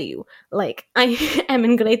gonna marry you. Like, I am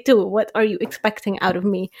in grade 2. What are you expecting out of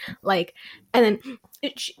me? Like, and then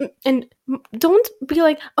and don't be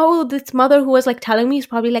like, oh, this mother who was like telling me is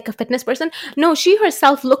probably like a fitness person. No, she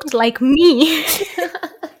herself looked like me.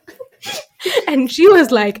 And she was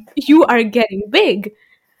like, you are getting big.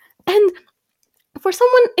 And for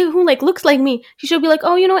someone who like looks like me, she should be like,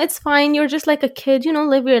 oh, it's fine, you're just like a kid,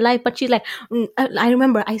 live your life. But she's like, I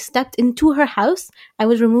remember I stepped into her house, I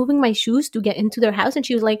was removing my shoes to get into their house, and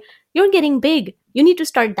she was like, you're getting big, you need to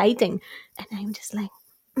start dieting. And I'm just like,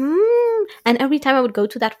 and every time I would go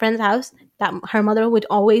to that friend's house, that her mother would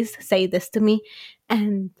always say this to me,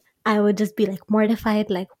 and I would just be like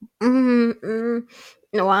mortified, like,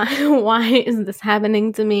 why is this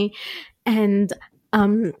happening to me? And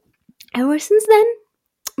ever since then,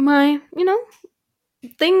 my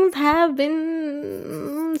things have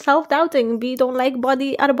been self-doubting. We don't like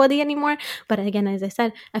our body anymore. But again, as I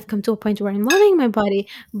said, I've come to a point where I'm loving my body.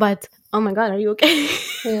 But oh my God, are you okay?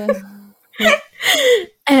 Yeah.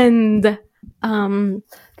 And Can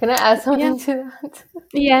I add something to that?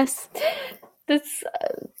 yes,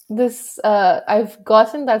 This I've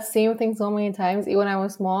gotten that same thing so many times, even when I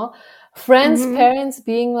was small. Friends, parents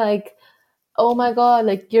being like, oh my God,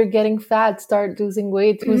 like, you're getting fat, start losing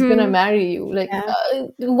weight, who's gonna marry you? Like,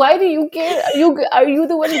 why do you care? Are you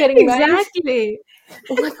the one getting married? exactly.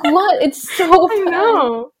 Like, what? It's so I bad.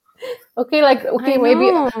 know. Okay,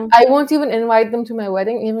 maybe I won't even invite them to my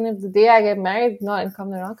wedding, even if the day I get married, not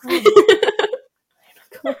come, they're not coming.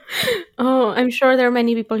 Oh, I'm sure there are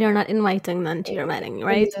many people you're not inviting then to your wedding,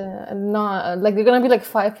 right? Yeah, not like they're gonna be like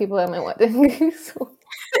 5 people at my wedding. So.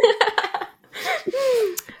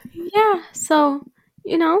 Yeah, so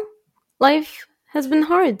life has been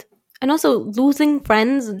hard, and also losing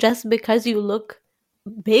friends just because you look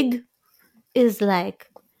big is like,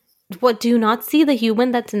 what, do you not see the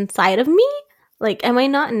human that's inside of me? Like, am I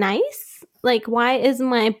not nice? Like, why is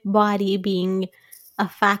my body being a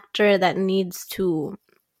factor that needs to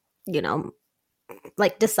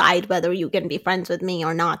like decide whether you can be friends with me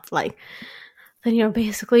or not? Like, then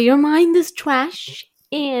your mind is trash.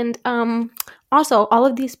 And also, all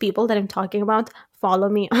of these people that I'm talking about follow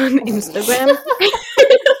me on Instagram.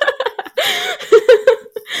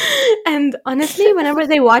 And honestly, whenever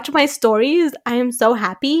they watch my stories, I am so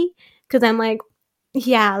happy, because I'm like,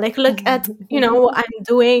 yeah, like, look at what I'm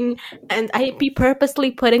doing. And I be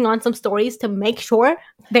purposely putting on some stories to make sure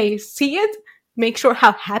they see it, make sure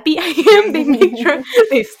how happy I am. They make sure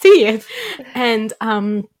they see it. And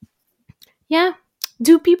yeah.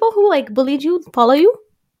 Do people who like bullied you follow you?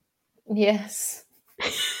 Yes.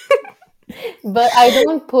 But I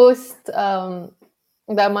don't post that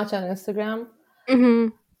much on Instagram.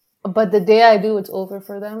 But the day I do, it's over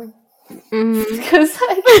for them. Because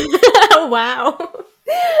wow.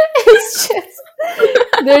 It's just,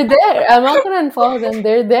 they're there. I'm not gonna unfollow them.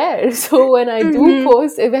 They're there. So when I do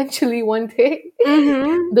post, eventually one day,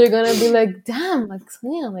 they're gonna be like, "Damn, like,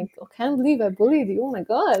 Sonia, like, I can't believe I bullied you. Oh my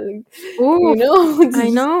God, like, I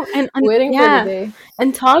know." And waiting for the day.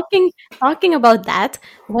 And talking about that,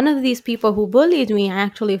 one of these people who bullied me, I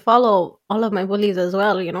actually follow all of my bullies as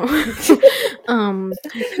well. Um,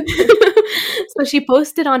 so she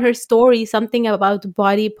posted on her story something about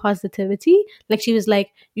body positivity. Like she was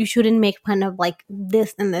like, "You shouldn't make fun of like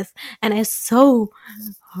this and this." And I was so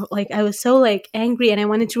like angry, and I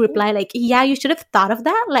wanted to reply like, "Yeah, you should have thought of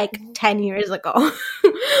that like 10 years ago,"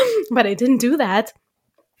 but I didn't do that.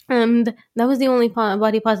 And that was the only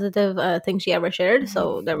body positive thing she ever shared.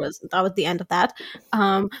 So that was the end of that.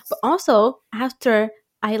 But also after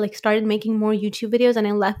I like started making more YouTube videos and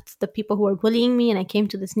I left the people who were bullying me and I came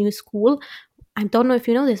to this new school, I don't know if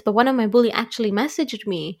you know this, but one of my bully actually messaged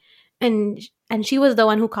me, and she was the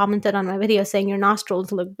one who commented on my video saying your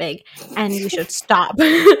nostrils look big and you should stop.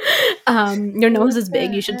 Your nose is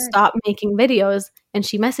big. You should stop making videos. And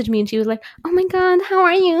she messaged me and she was like, "Oh my god, how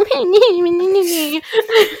are you?"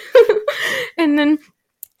 And then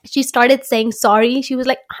she started saying sorry. She was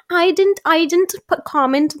like, I didn't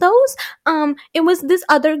comment those. It was this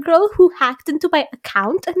other girl who hacked into my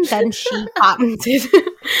account and then she commented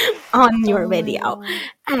on your video.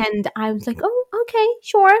 And I was like, oh, okay,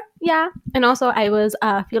 sure, yeah. And also I was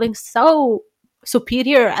feeling so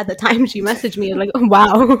superior at the time she messaged me, like, oh,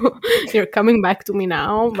 wow, you're coming back to me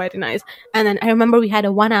now, very nice. And then I remember we had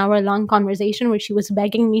a 1 hour long conversation where she was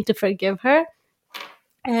begging me to forgive her,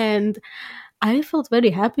 and I felt very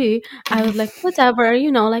happy. I was like, whatever,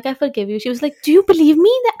 like, I forgive you. She was like, do you believe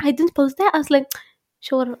me that I didn't post that? I was like,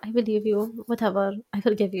 sure, I believe you. Whatever, I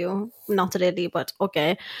forgive you. Not really, but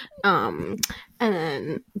okay. And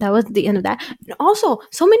then that was the end of that. And also,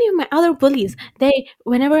 so many of my other bullies,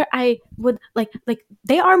 whenever I would like,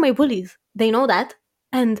 they are my bullies. They know that.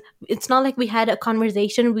 And it's not like we had a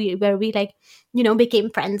conversation where we like, became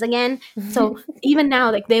friends again. So even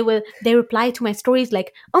now, like they reply to my stories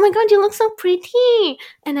like, "Oh my god, you look so pretty,"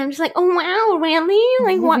 and I'm just like, "Oh wow, really?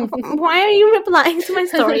 Like, why are you replying to my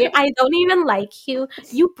story? I don't even like you.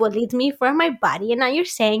 You bullied me for my body, and now you're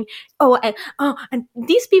saying, and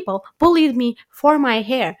these people bullied me for my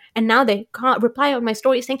hair, and now they can't reply on my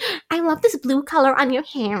story saying, I love this blue color on your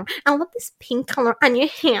hair. I love this pink color on your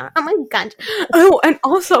hair. Oh my god. Oh, and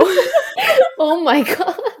also, oh my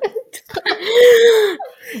god."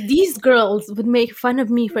 These girls would make fun of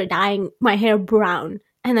me for dyeing my hair brown.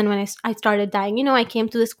 And then when I started dyeing, I came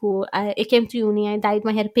to the school, I came to uni, I dyed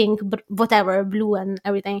my hair pink, but whatever, blue and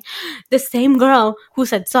everything. The same girl who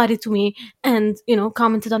said sorry to me and,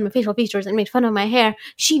 commented on my facial features and made fun of my hair,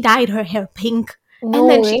 she dyed her hair pink. No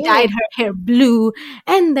and then way. she dyed her hair blue.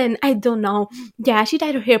 And then, I don't know, yeah, she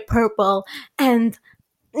dyed her hair purple. And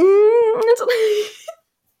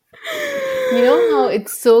You know how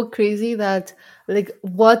it's so crazy that like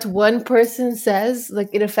what one person says, like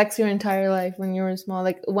it affects your entire life when you're small.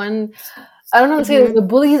 Like one, I don't know how to say, like, the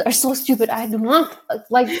bullies are so stupid. I do not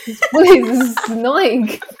like these bullies. This is annoying.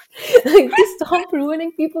 Like, just stop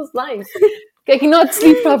ruining people's lives. I cannot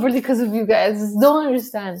sleep properly because of you guys. Just don't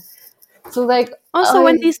understand. So like, also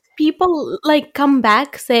when these people like come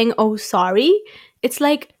back saying, "Oh, sorry," it's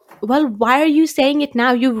like, well, why are you saying it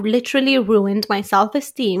now? You've literally ruined my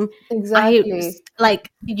self-esteem. exactly.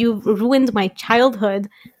 You've ruined my childhood,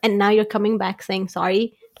 and now you're coming back saying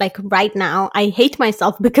sorry. Like, right now, I hate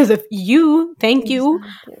myself because of you. Thank you.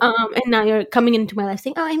 And now you're coming into my life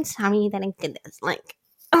saying, "Oh, I'm sorry that I did this." Like,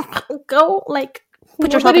 go, like,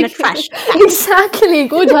 put yourself in a trash. Exactly.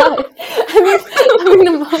 Go die.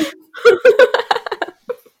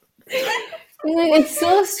 It's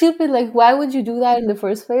so stupid. Like, why would you do that in the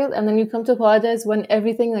first place? And then you come to apologize when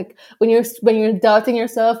everything, like, when you're doubting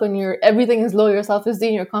yourself, when everything is low, your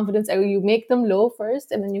self-esteem, your confidence, you make them low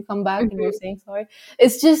first, and then you come back and you're saying sorry.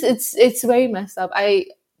 It's just, it's very messed up. I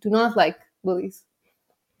do not like bullies.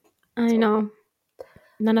 I know.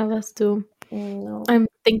 None of us do. No. I'm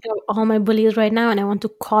thinking of all my bullies right now, and I want to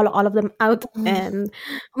call all of them out. And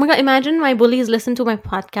oh my god, imagine my bullies listen to my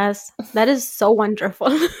podcast. That is so wonderful.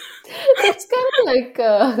 It's kind of like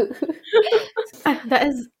that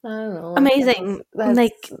is, I don't know, amazing. that's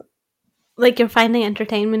Like you're finding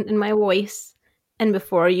entertainment in my voice, and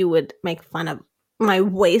before you would make fun of my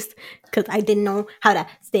voice because I didn't know how to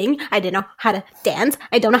sing, I didn't know how to dance,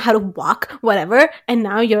 I don't know how to walk, whatever. And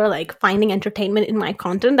now you're like finding entertainment in my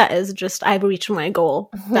content. That is just, I've reached my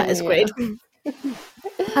goal. That is great.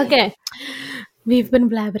 Okay, we've been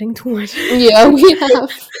blabbering too much. Yeah, we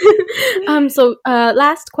have. So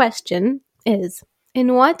last question is,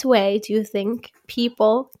 in what way do you think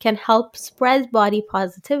people can help spread body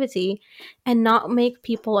positivity and not make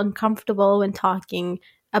people uncomfortable when talking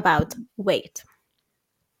about weight?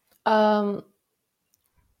 Wait.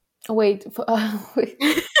 Wait.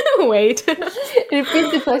 Wait.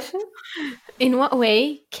 Repeat the question. In what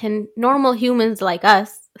way can normal humans like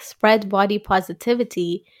us spread body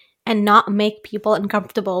positivity and not make people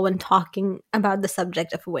uncomfortable when talking about the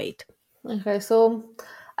subject of weight. Okay, so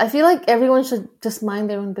I feel like everyone should just mind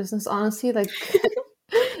their own business, honestly. Like,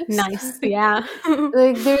 Nice. Yeah.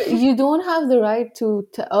 like you don't have the right to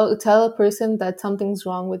tell a person that something's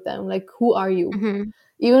wrong with them. Like, who are you? Mm-hmm.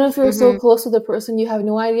 Even if you're so Mm-hmm. close to the person, you have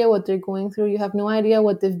no idea what they're going through. You have no idea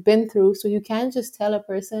what they've been through. So you can't just tell a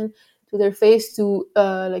person to their face to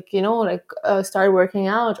start working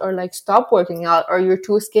out, or like stop working out, or you're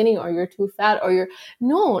too skinny, or you're too fat, or you're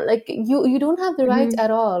no, like you don't have the right Mm-hmm.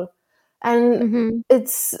 at all. And Mm-hmm.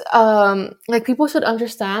 it's like, people should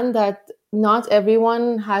understand that not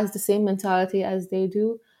everyone has the same mentality as they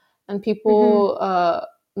do, and Mm-hmm. people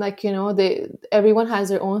they everyone has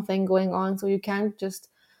their own thing going on, so you can't just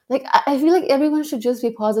like, I feel like everyone should just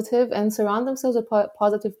be positive and surround themselves with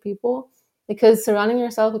positive people, because surrounding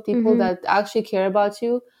yourself with people Mm-hmm. that actually care about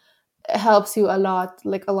you helps you a lot,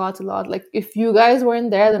 like a lot. Like, if you guys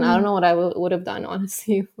weren't there, then I don't know what I would have done,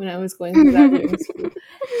 honestly, when I was going through that during school.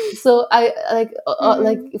 So I like,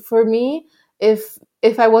 Mm-hmm. for me, if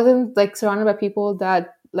I wasn't like surrounded by people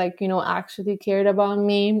that, like, actually cared about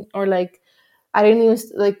me, or like, I didn't even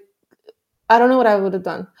like, I don't know what I would have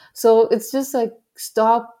done. So it's just like,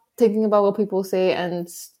 stop thinking about what people say, and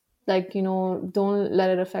like, don't let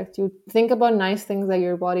it affect you. Think about nice things that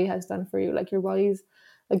your body has done for you. Like, your body's,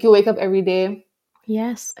 like, you wake up every day,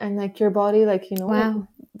 Yes. and like, your body, like, Wow.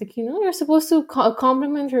 you're supposed to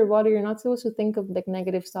compliment your body. You're not supposed to think of like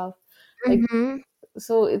negative stuff. Like, Mm-hmm.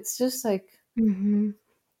 so it's just like, Mm-hmm.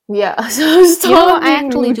 yeah. So You know what stop I being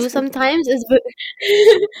actually rude. do sometimes is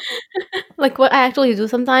like what I actually do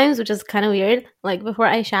sometimes, which is kind of weird. Like before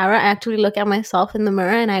I shower, I actually look at myself in the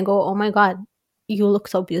mirror and I go, "Oh my god, you look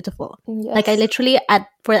so beautiful." Like I Yes. literally at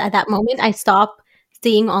that moment I stop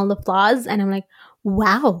seeing all the flaws and I'm like,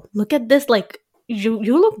 "Wow, look at this! Like you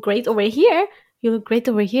look great over here. You look great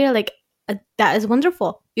over here. Like that is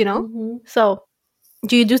wonderful." You know. Hmm. So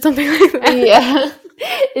do you do something like that? Yeah.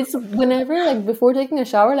 It's whenever, like, before taking a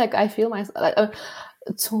shower, like, I feel myself like,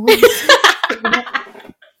 so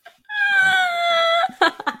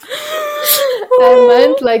I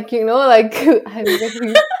meant, like, like, I'm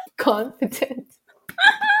very confident.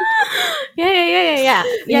 Yeah.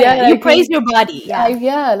 Yeah, You like, praise your body.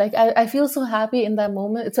 Yeah. like, I feel so happy in that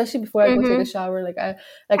moment, especially before I go take a Mhm. shower. Like, I'm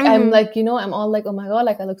Mhm. like, I'm all like, oh my god,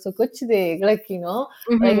 like, I look so good today. Like, like,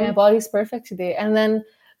 my Mhm. body's perfect today. And then,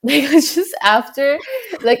 like, it's just after,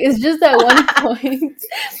 like, it's just that one point.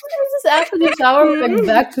 It's just after the shower, like, Mhm.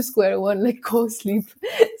 back to square one, like, go sleep.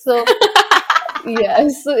 So yeah,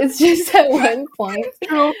 so it's just at one point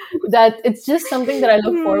True. that it's just something that I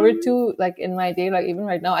look forward Mm. to, like, in my day. Like, even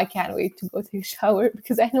right now, I can't wait to go take a shower,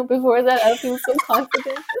 because I know before that I'll feel so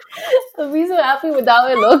confident. I'll be so happy with how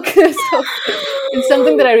I look. So it's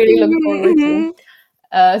something that I really look forward to.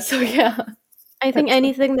 Mhm. So yeah, I think that's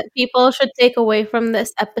anything that people should take away from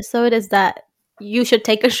this episode is that you should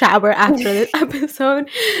take a shower after this episode.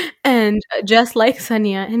 And just like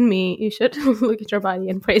Sania and me, you should look at your body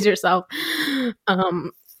and praise yourself.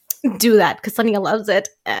 Um, do that because Sania loves it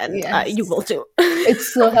and you yes. will too.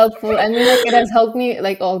 It's so helpful. I mean, like, it has helped me,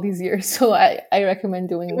 like, all these years. So I recommend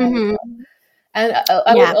doing that as Mhm. well. And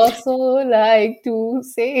I would Yeah. also like to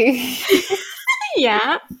say,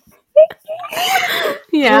 Yeah.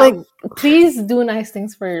 Yeah. like, please do nice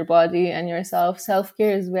things for your body and yourself.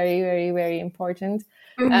 Self-care is very, very, very important.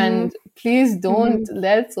 Mhm. And please don't Mhm.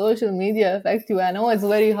 let social media affect you. I know it's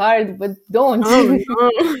very hard, but don't. Oh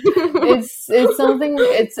no. It's something,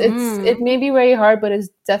 it Mm. may be very hard, but it's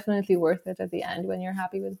definitely worth it at the end, when you're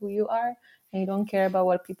happy with who you are and you don't care about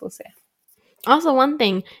what people say. Also, one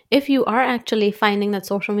thing, if you are actually finding that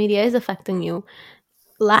social media is affecting you,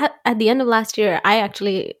 at the end of last year, I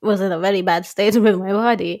actually was in a very bad state with my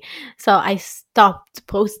body. So I stopped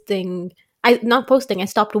posting. Not posting, I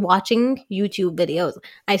stopped watching YouTube videos.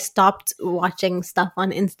 I stopped watching stuff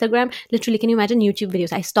on Instagram. Literally, can you imagine YouTube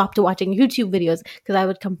videos? I stopped watching YouTube videos because I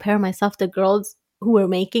would compare myself to girls who were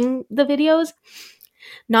making the videos,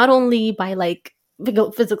 not only by like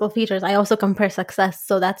physical features, I also compare success.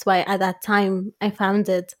 So that's why at that time I found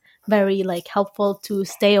it very like helpful to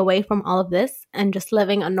stay away from all of this and just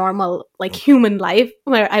living a normal like human life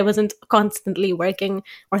where I wasn't constantly working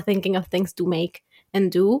or thinking of things to make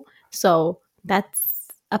and do. So that's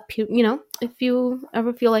if you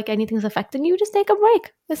ever feel like anything's affecting you, just take a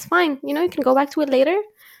break. It's fine. You can go back to it later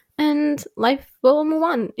and life will move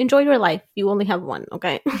on. Enjoy your life. You only have one,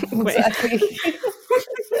 okay? Great. Exactly.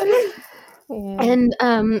 Yeah. And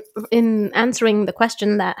in answering the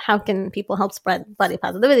question that how can people help spread body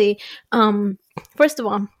positivity, first of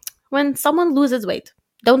all, when someone loses weight,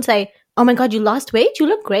 don't say, "Oh my god, you lost weight, you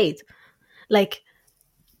look great." Like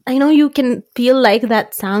I know you can feel like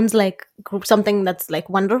that sounds like something that's like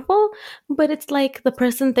wonderful, but it's like the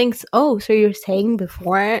person thinks, oh, so you're saying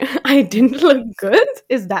before I didn't look good?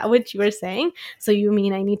 Is that what you were saying? So you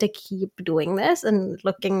mean I need to keep doing this and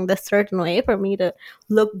looking this certain way for me to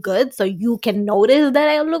look good so you can notice that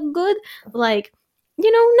I look good? Like,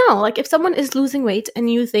 no. Like if someone is losing weight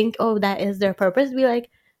and you think, oh, that is their purpose, be like,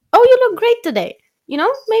 oh, you look great today.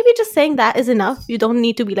 Maybe just saying that is enough. You don't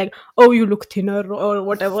need to be like, oh, you look thinner or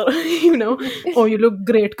whatever, oh, you look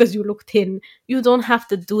great because you look thin. You don't have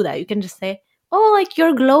to do that. You can just say, oh, like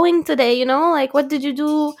you're glowing today, like what did you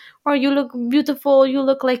do? Or you look beautiful. You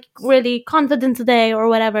look like really confident today or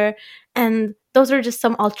whatever. And those are just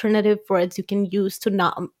some alternative words you can use to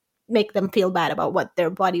not make them feel bad about what their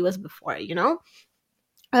body was before.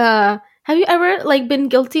 Have you ever like been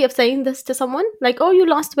guilty of saying this to someone? Like, oh, you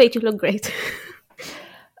lost weight, you look great.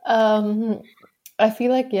 Um, I feel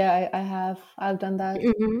like yeah, I have. I've done that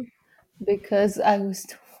Mm-hmm. because I was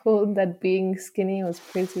told that being skinny was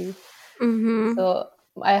pretty. Mm-hmm. So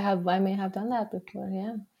I may have done that before.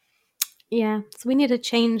 Yeah. Yeah, so we need to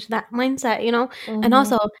change that mindset. And Mm-hmm.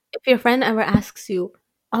 also, if your friend ever asks you,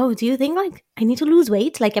 "Oh, do you think like I need to lose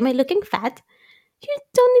weight? Like, am I looking fat?" You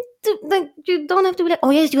don't need to like. You don't have to be like,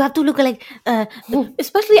 "Oh yes, you have to look like."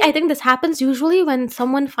 Especially, I think this happens usually when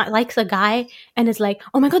someone likes a guy and is like,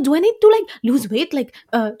 "Oh my god, do I need to like lose weight? Like,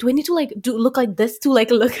 do I need to like do look like this to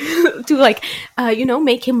like look to like,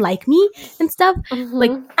 make him like me and stuff?"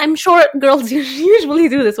 Like, Mm-hmm. I'm sure girls usually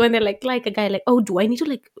do this when they're like a guy, like, oh, do I need to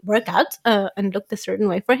like work out and look a certain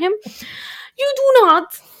way for him? You do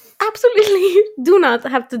not, absolutely do not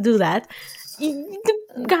have to do that.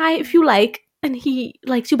 The guy, if you like, and he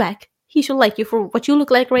likes you back, he should like you for what you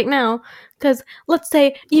look like right now. Because let's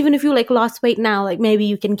say, even if you like lost weight now, like maybe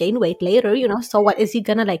you can gain weight later, so what, is he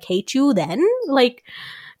gonna like hate you then? Like,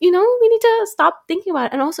 we need to stop thinking about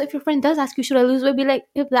it. And also, if your friend does ask you, should I lose weight? Be like,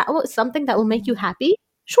 if that was something that will make you happy,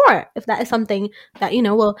 sure. If that is something that,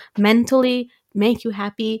 will mentally make you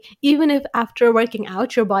happy, even if after working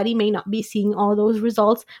out, your body may not be seeing all those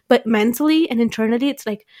results, but mentally and internally, it's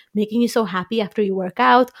like making you so happy after you work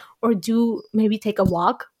out or do maybe take a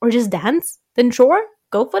walk or just dance, then sure,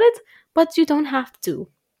 go for it. But you don't have to,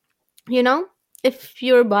 you know? If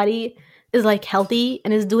your body is like healthy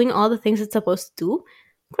and is doing all the things it's supposed to do,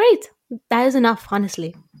 great. That is enough,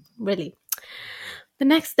 honestly. Really. The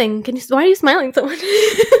next thing, why are you smiling so much?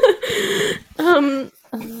 um,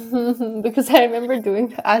 Because I remember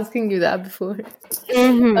asking you that before.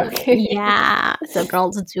 Okay. yeah. So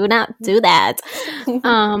girls, do not do that.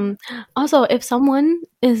 Also, if someone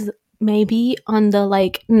is maybe on the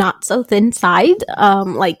like not so thin side,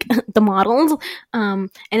 like the models, and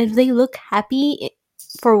if they look happy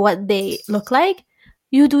for what they look like,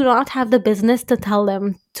 you do not have the business to tell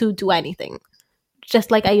them to do anything.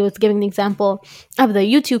 Just like I was giving the example of the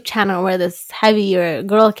YouTube channel where this heavier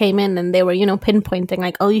girl came in and they were, pinpointing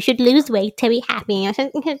like, oh, you should lose weight to be happy. You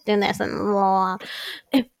should do this and blah.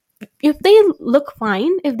 If they look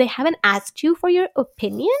fine, if they haven't asked you for your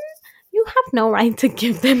opinion, you have no right to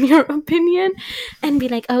give them your opinion and be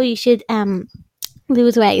like, oh, you should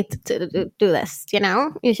lose weight to do this.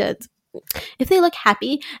 You should. If they look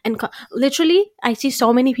happy and literally, I see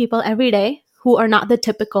so many people every day who are not the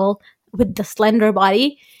typical with the slender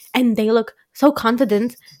body, and they look so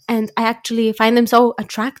confident, and I actually find them so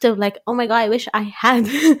attractive. Like, oh my god, I wish I had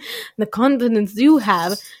the confidence you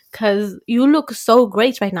have, because you look so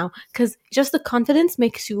great right now. Because just the confidence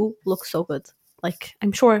makes you look so good. Like,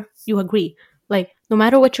 I'm sure you agree. Like, no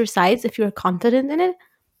matter what your size, if you're confident in it,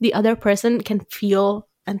 the other person can feel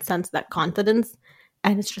and sense that confidence,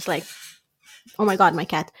 and it's just like, oh my god, my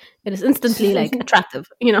cat, it is instantly like attractive.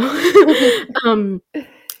 um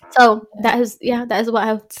so that is what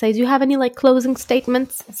I would say. Do you have any like closing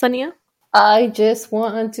statements, Sania? I just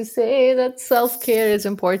want to say that self-care is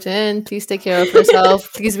important. Please take care of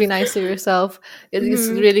yourself. Please be nice to yourself. It is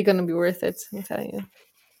Mm-hmm. really going to be worth it, I tell you.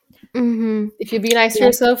 Mm-hmm. If you be nice to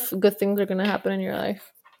Yes. yourself, good things are going to happen in your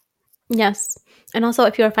life. Yes. And also,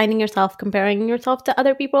 if you're finding yourself comparing yourself to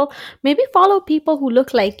other people, maybe follow people who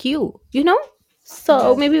look like you. So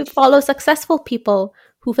Yes. maybe follow successful people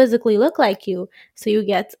who physically look like you, so you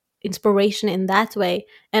get inspiration in that way,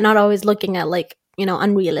 and not always looking at like,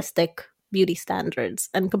 unrealistic beauty standards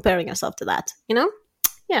and comparing yourself to that. Yeah.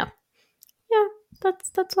 Yeah.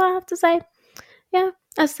 That's what I have to say. Yeah.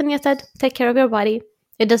 As Sonia said, take care of your body.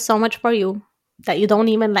 It does so much for you that you don't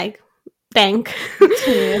even like thank.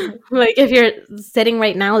 Yeah. Like if you're sitting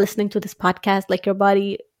right now listening to this podcast, like your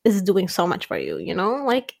body is doing so much for you,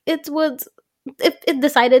 like it would if it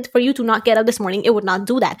decided for you to not get up this morning, it would not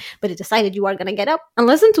do that. But it decided you are going to get up and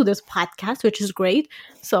listen to this podcast, which is great.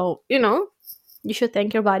 So, you should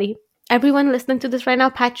thank your body. Everyone listening to this right now,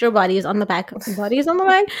 pat your bodies on the back. Bodies on the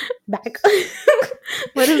back? Back.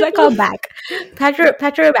 What is that called? Back. Pat your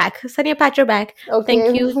back. Sanya, pat your back. Okay.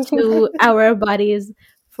 Thank you to our bodies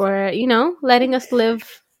for, letting us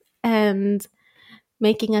live and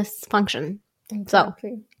making us function.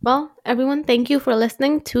 Exactly. So, well, everyone, thank you for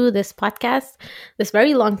listening to this podcast, this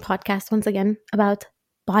very long podcast, once again, about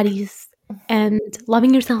bodies and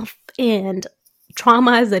loving yourself and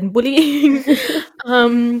traumas and bullying.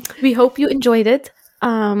 We hope you enjoyed it.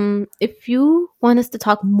 If you want us to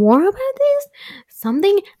talk more about this,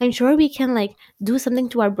 I'm sure we can do something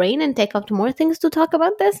to our brain and take out more things to talk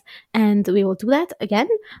about this, and we will do that again.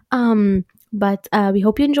 But we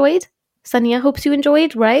hope you enjoyed. Sania hopes you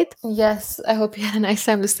enjoyed, right? Yes, I hope you had a nice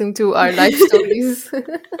time listening to our life stories.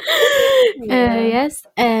 Yes,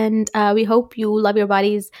 and we hope you love your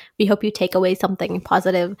bodies. We hope you take away something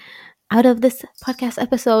positive out of this podcast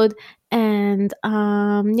episode. And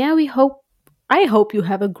I hope you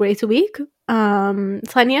have a great week.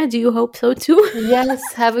 Sania, do you hope so too?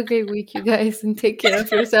 Yes, have a great week, you guys, and take care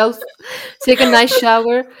of yourself. Take a nice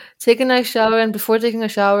shower, and before taking a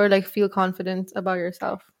shower, feel confident about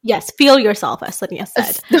yourself. Yes, feel yourself, as Sania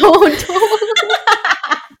said. Don't.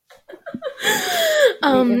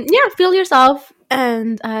 Feel yourself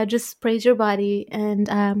and just praise your body, and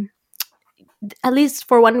at least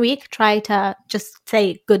for 1 week, try to just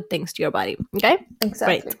say good things to your body. Okay?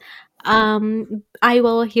 Exactly. Great. I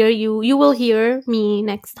will hear you. You will hear me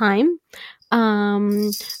next time.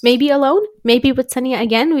 Maybe alone, maybe with Sania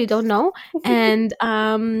again. We don't know. And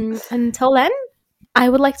until then, I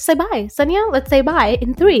would like to say bye. Sania, let's say bye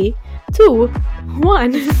in 3, 2,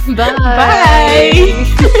 1. Bye. Bye.